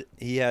guy said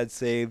he had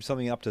saved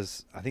something up to,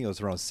 I think it was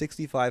around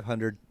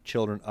 6,500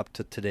 children up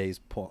to today's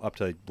point, up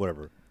to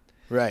whatever.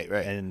 Right.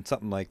 And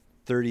something like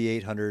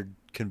 3,800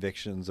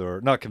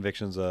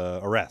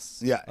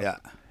 arrests. Yeah.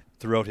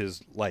 Throughout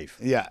his life.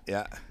 Yeah.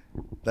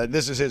 That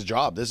this is his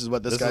job. This is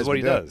what this guy's what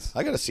he doing. does.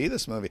 I got to see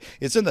this movie.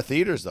 It's in the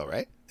theaters though,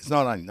 right? It's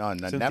not on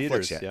Netflix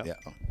theaters, yet. Yeah.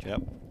 Oh,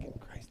 yep.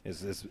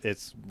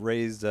 It's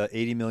raised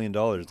 $80 million.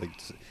 Like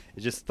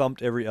it just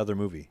thumped every other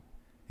movie,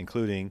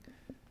 including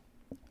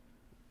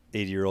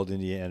 80-year-old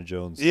Indiana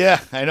Jones. Yeah,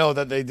 I know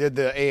that they did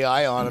the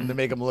AI on him to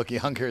make him look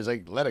younger. It's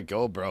like, let it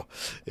go, bro.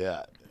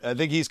 Yeah. I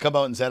think he's come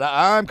out and said,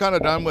 I'm kind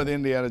of done with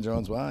Indiana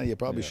Jones. Well, you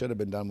probably should have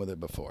been done with it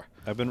before.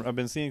 I've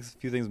been seeing a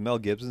few things. Mel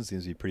Gibson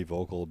seems to be pretty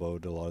vocal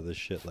about a lot of this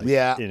shit. Like,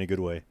 in a good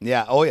way.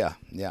 Yeah. Oh, yeah.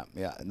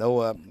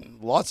 No,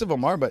 lots of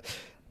them are, but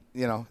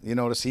you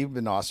notice he'd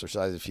been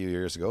ostracized a few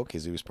years ago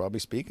because he was probably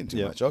speaking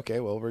too much. Okay,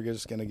 well, we're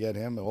just going to get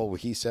him. Oh,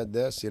 he said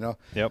this,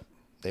 Yep.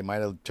 They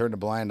might have turned a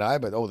blind eye,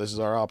 but, this is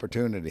our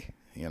opportunity,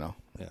 Yeah.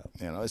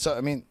 So,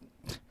 I mean,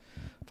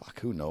 fuck,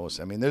 who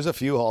knows? I mean, there's a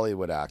few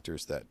Hollywood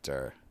actors that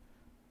are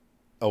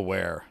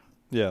aware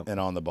and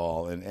on the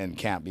ball and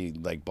can't be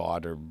like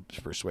bought or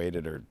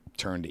persuaded or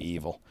turned to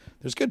evil.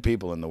 There's good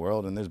people in the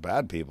world and there's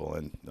bad people,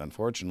 and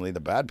unfortunately the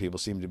bad people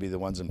seem to be the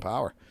ones in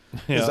power.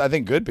 Because I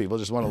think good people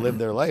just want to live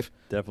their life,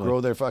 definitely grow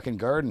their fucking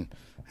garden,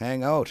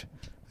 hang out,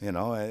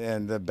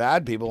 and the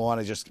bad people want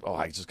to just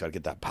I just got to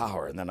get that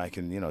power and then I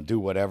can do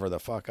whatever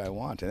the fuck I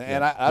want, and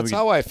that's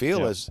how I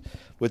feel is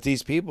with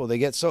these people. They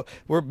get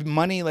we're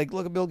money, like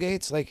look at Bill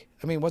Gates, like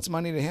I mean what's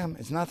money to him?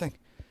 It's nothing.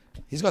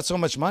 He's got so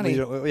much money.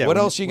 What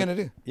else are you going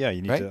to do? Yeah,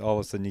 you need to. All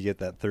of a sudden, you get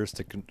that thirst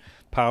to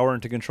power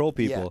and to control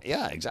people.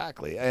 Yeah,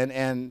 exactly.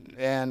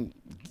 And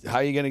how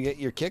are you going to get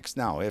your kicks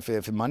now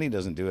if money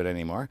doesn't do it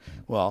anymore?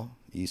 Well,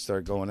 you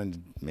start going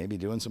and maybe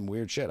doing some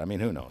weird shit. I mean,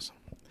 who knows?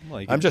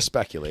 Well, I'm just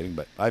speculating,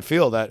 but I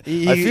feel that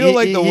the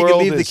world can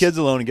leave the kids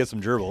alone and get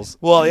some gerbils.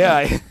 Well,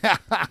 yeah,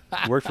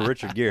 worked for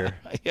Richard Gere.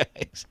 Yeah,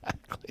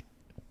 exactly.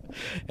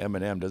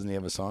 Eminem, doesn't he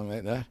have a song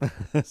like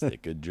that?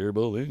 Stick a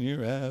gerbil in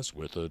your ass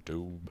with a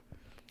tube.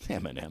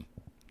 Eminem.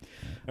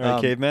 All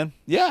right, Caveman.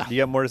 Yeah. You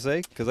got more to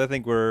say? Because I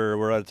think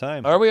we're out of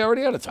time. Are we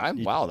already out of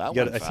time? Wow, that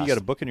went fast. I see you got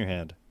a book in your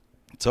hand.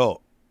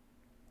 So.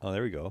 Oh,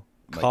 there we go.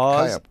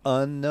 Cause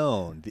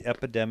Unknown: The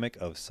Epidemic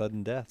of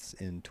Sudden Deaths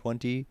in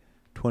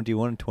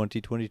 2021 and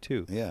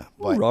 2022. Yeah.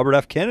 Robert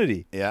F.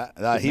 Kennedy.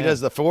 Yeah. He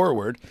does the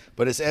foreword,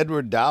 but it's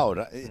Edward Dowd.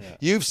 Yeah.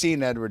 You've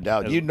seen Edward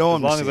Dowd. You know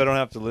him. As long as I don't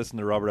have to listen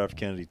to Robert F.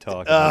 Kennedy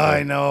talk.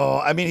 I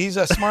know. I mean, he's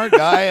a smart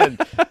guy,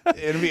 and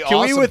it'd be awesome.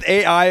 Can we, with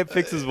AI,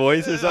 fix his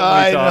voice or something?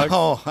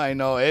 I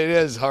know. It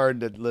is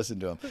hard to listen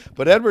to him.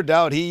 But Edward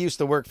Dowd, he used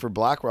to work for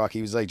BlackRock.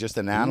 He was like just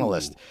an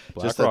analyst.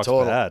 BlackRock's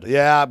bad.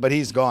 Yeah, but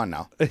he's gone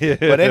now.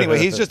 But anyway,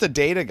 he's just a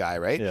data guy,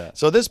 right? Yeah.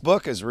 So this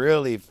book is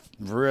really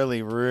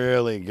Really,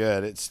 really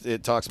good.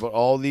 It talks about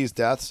all these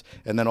deaths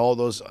and then all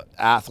those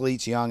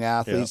athletes, young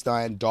athletes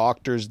dying,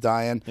 doctors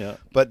dying. Yeah.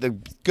 But the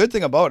good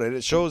thing about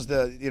it shows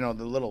the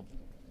little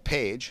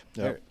page.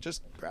 Yep. Here,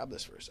 just grab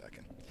this for a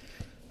second.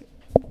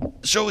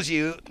 Shows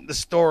you the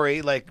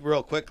story like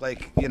real quick,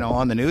 like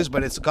on the news,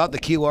 but it's got the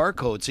QR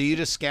code, so you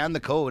just scan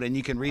the code and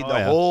you can read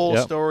the whole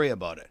story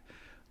about it,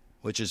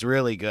 which is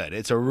really good.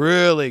 It's a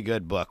really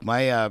good book.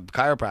 My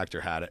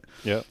chiropractor had it.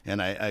 Yeah.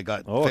 And I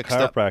got fixed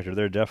a up. chiropractor.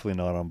 They're definitely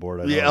not on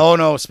board. I know. Yeah. Oh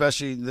no,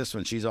 especially this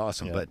one. She's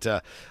awesome. Yeah.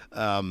 But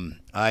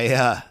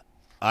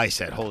I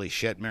said, "Holy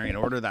shit, Marion,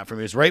 order that for me."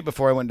 It was right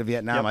before I went to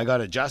Vietnam. Yep. I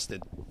got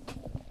adjusted.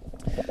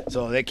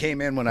 So they came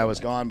in when I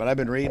was gone, but I've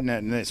been reading it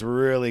and it's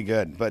really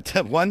good. But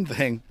one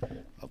thing,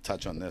 I'll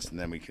touch on this and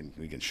then we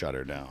can shut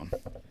her down.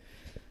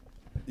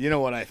 You know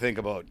what I think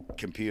about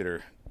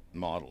computer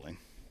modeling?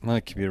 My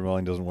computer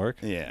modeling doesn't work.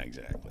 Yeah,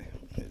 exactly.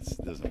 It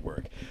doesn't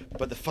work.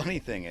 But the funny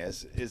thing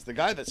is the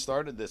guy that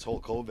started this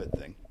whole COVID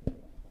thing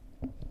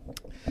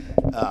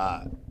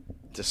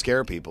to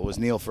scare people was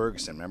Neil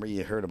Ferguson. Remember,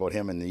 you heard about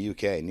him in the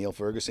UK. Neil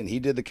Ferguson, he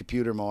did the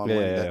computer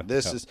modeling.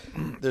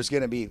 There's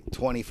going to be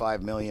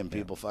 25 million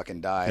people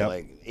fucking die,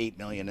 like 8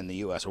 million in the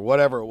US or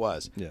whatever it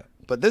was. Yeah.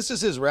 But this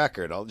is his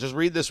record. I'll just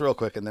read this real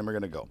quick and then we're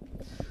going to go.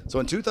 So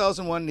in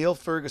 2001, Neil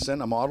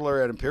Ferguson, a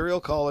modeler at Imperial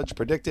College,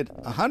 predicted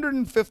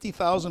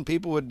 150,000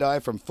 people would die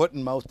from foot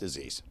and mouth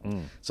disease.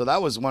 So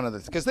that was one of the,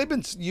 because they've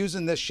been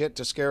using this shit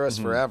to scare us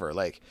forever,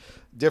 like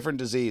different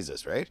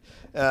diseases, right?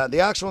 The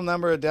actual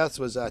number of deaths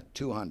was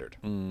 200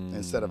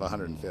 instead of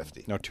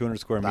 150. No, 200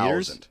 square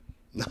meters?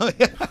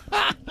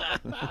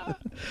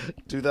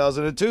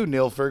 2002,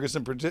 Neil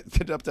Ferguson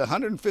predicted up to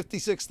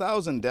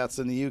 156,000 deaths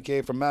in the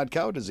UK from mad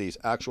cow disease.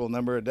 Actual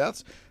number of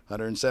deaths,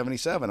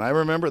 177. I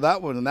remember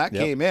that one when that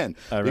came in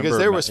because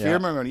there was fear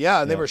mongering.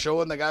 Yeah, and they were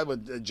showing the guy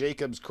with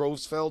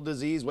Jacobs-Creutzfeldt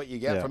disease, what you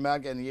get from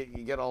that, and you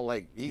get all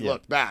like he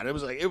looked bad.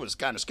 It was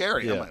kind of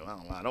scary. I'm like,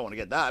 well, I don't want to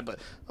get that, but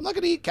I'm not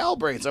going to eat cow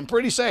brains. I'm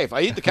pretty safe.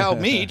 I eat the cow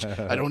meat.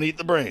 I don't eat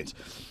the brains.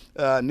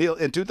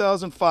 In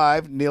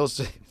 2005, Neil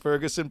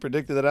Ferguson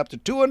predicted that up to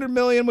 200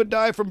 million would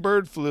die from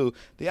bird flu.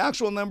 The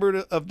actual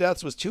number of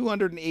deaths was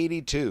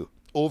 282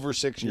 over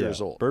 6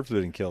 years old. Bird flu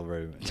didn't kill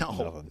very much.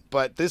 No,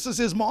 but this is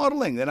his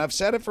modeling, and I've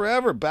said it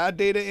forever. Bad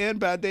data in,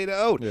 bad data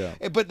out. Yeah.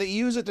 But they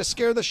use it to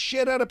scare the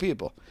shit out of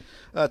people.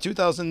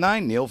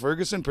 2009, Neil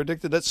Ferguson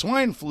predicted that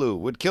swine flu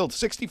would kill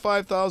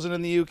 65,000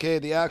 in the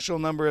UK. The actual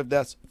number of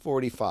deaths,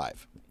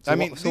 45.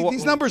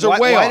 These numbers are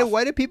way off.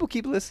 Why do people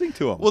keep listening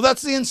to him? Well,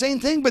 that's the insane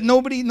thing, but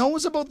nobody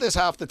knows about this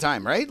half the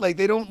time, right? Like,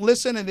 they don't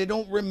listen and they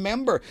don't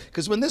remember.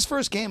 Because when this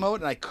first came out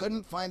and I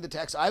couldn't find the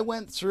text, I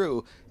went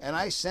through and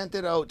I sent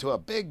it out to a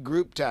big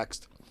group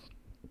text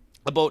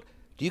about,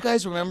 do you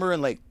guys remember in,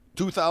 like,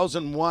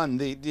 2001,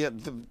 the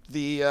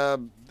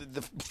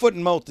foot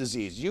and mouth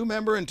disease? You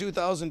remember in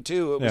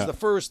 2002, it was the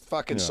first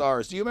fucking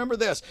SARS. Do you remember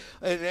this?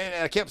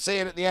 And I kept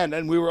saying at the end,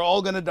 and we were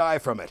all going to die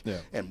from it. Yeah.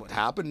 And what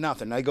happened?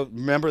 Nothing. I go,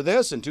 remember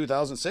this in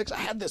 2006? I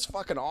had this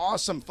fucking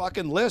awesome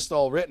fucking list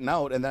all written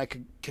out, and I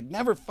could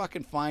never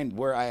fucking find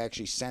where I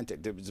actually sent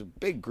it. It was a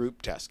big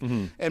group test.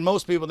 Mm-hmm. And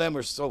most people then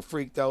were so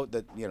freaked out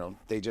that,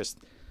 they just...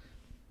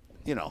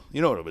 You know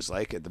what it was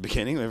like at the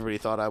beginning. Everybody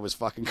thought I was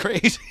fucking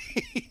crazy,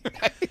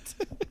 right?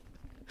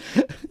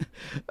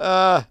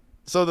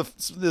 So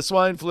the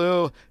swine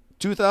flu,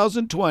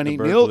 2020,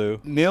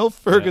 Neil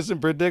Ferguson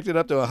predicted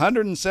up to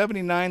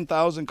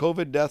 179,000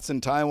 COVID deaths in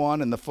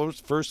Taiwan in the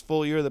first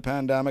full year of the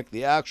pandemic.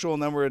 The actual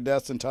number of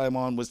deaths in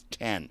Taiwan was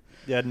 10.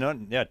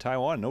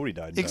 Taiwan, nobody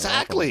died.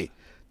 Exactly.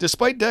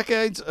 Despite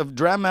decades of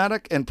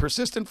dramatic and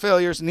persistent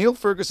failures, Neil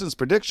Ferguson's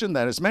prediction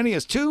that as many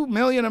as 2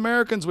 million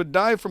Americans would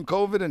die from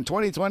COVID in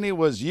 2020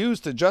 was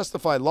used to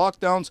justify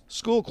lockdowns,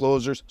 school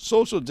closures,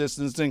 social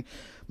distancing,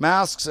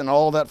 masks, and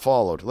all that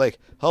followed. Like,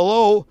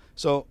 hello?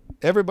 So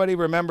everybody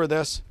remember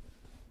this.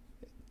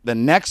 The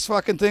next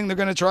fucking thing they're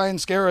going to try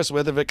and scare us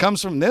with, if it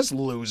comes from this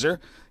loser,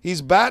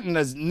 he's batting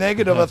as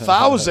negative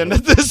 1,000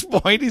 at this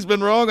point. He's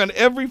been wrong on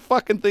every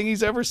fucking thing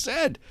he's ever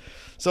said.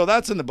 So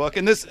that's in the book.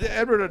 And this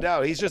Edward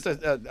O'Dowd, he's just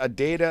a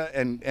data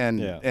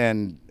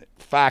and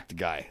fact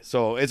guy.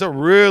 So it's a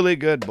really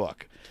good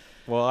book.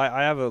 Well,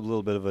 I have a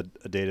little bit of a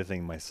data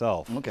thing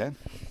myself. Okay.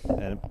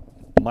 And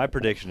my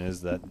prediction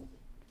is that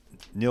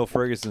Neil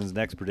Ferguson's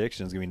next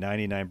prediction is going to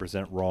be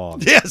 99%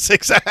 wrong. Yes,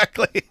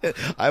 exactly.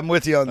 I'm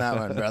with you on that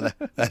one, brother.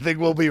 I think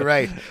we'll be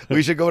right.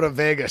 We should go to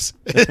Vegas.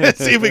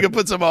 See if we can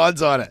put some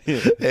odds on it.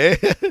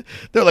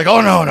 They're like,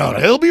 oh, no,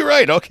 he'll be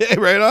right. Okay,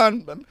 right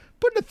on. I'm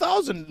putting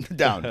 1,000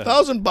 down.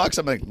 $1,000.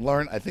 I'm like,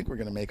 Lorne, I think we're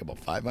going to make about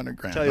 500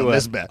 grand on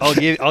this bet.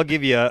 I'll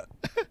give you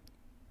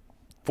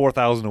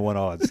 4,000 to 1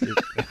 odds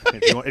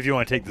if you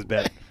want to take this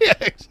bet. Yeah,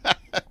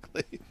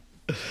 exactly.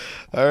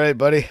 All right,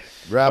 buddy.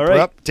 Wrap her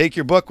up. Take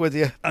your book with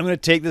you. I'm going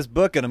to take this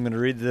book and I'm going to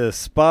read The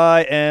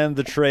Spy and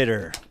the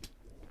Traitor.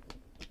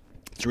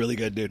 It's really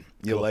good, dude.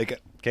 You'll like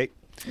it. Okay.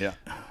 Yeah.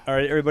 All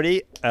right,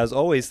 everybody. As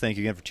always, thank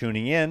you again for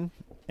tuning in.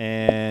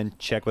 And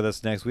check with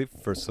us next week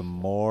for some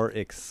more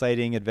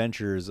exciting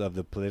adventures of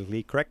the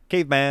politically correct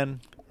caveman.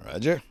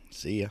 Roger.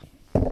 See ya.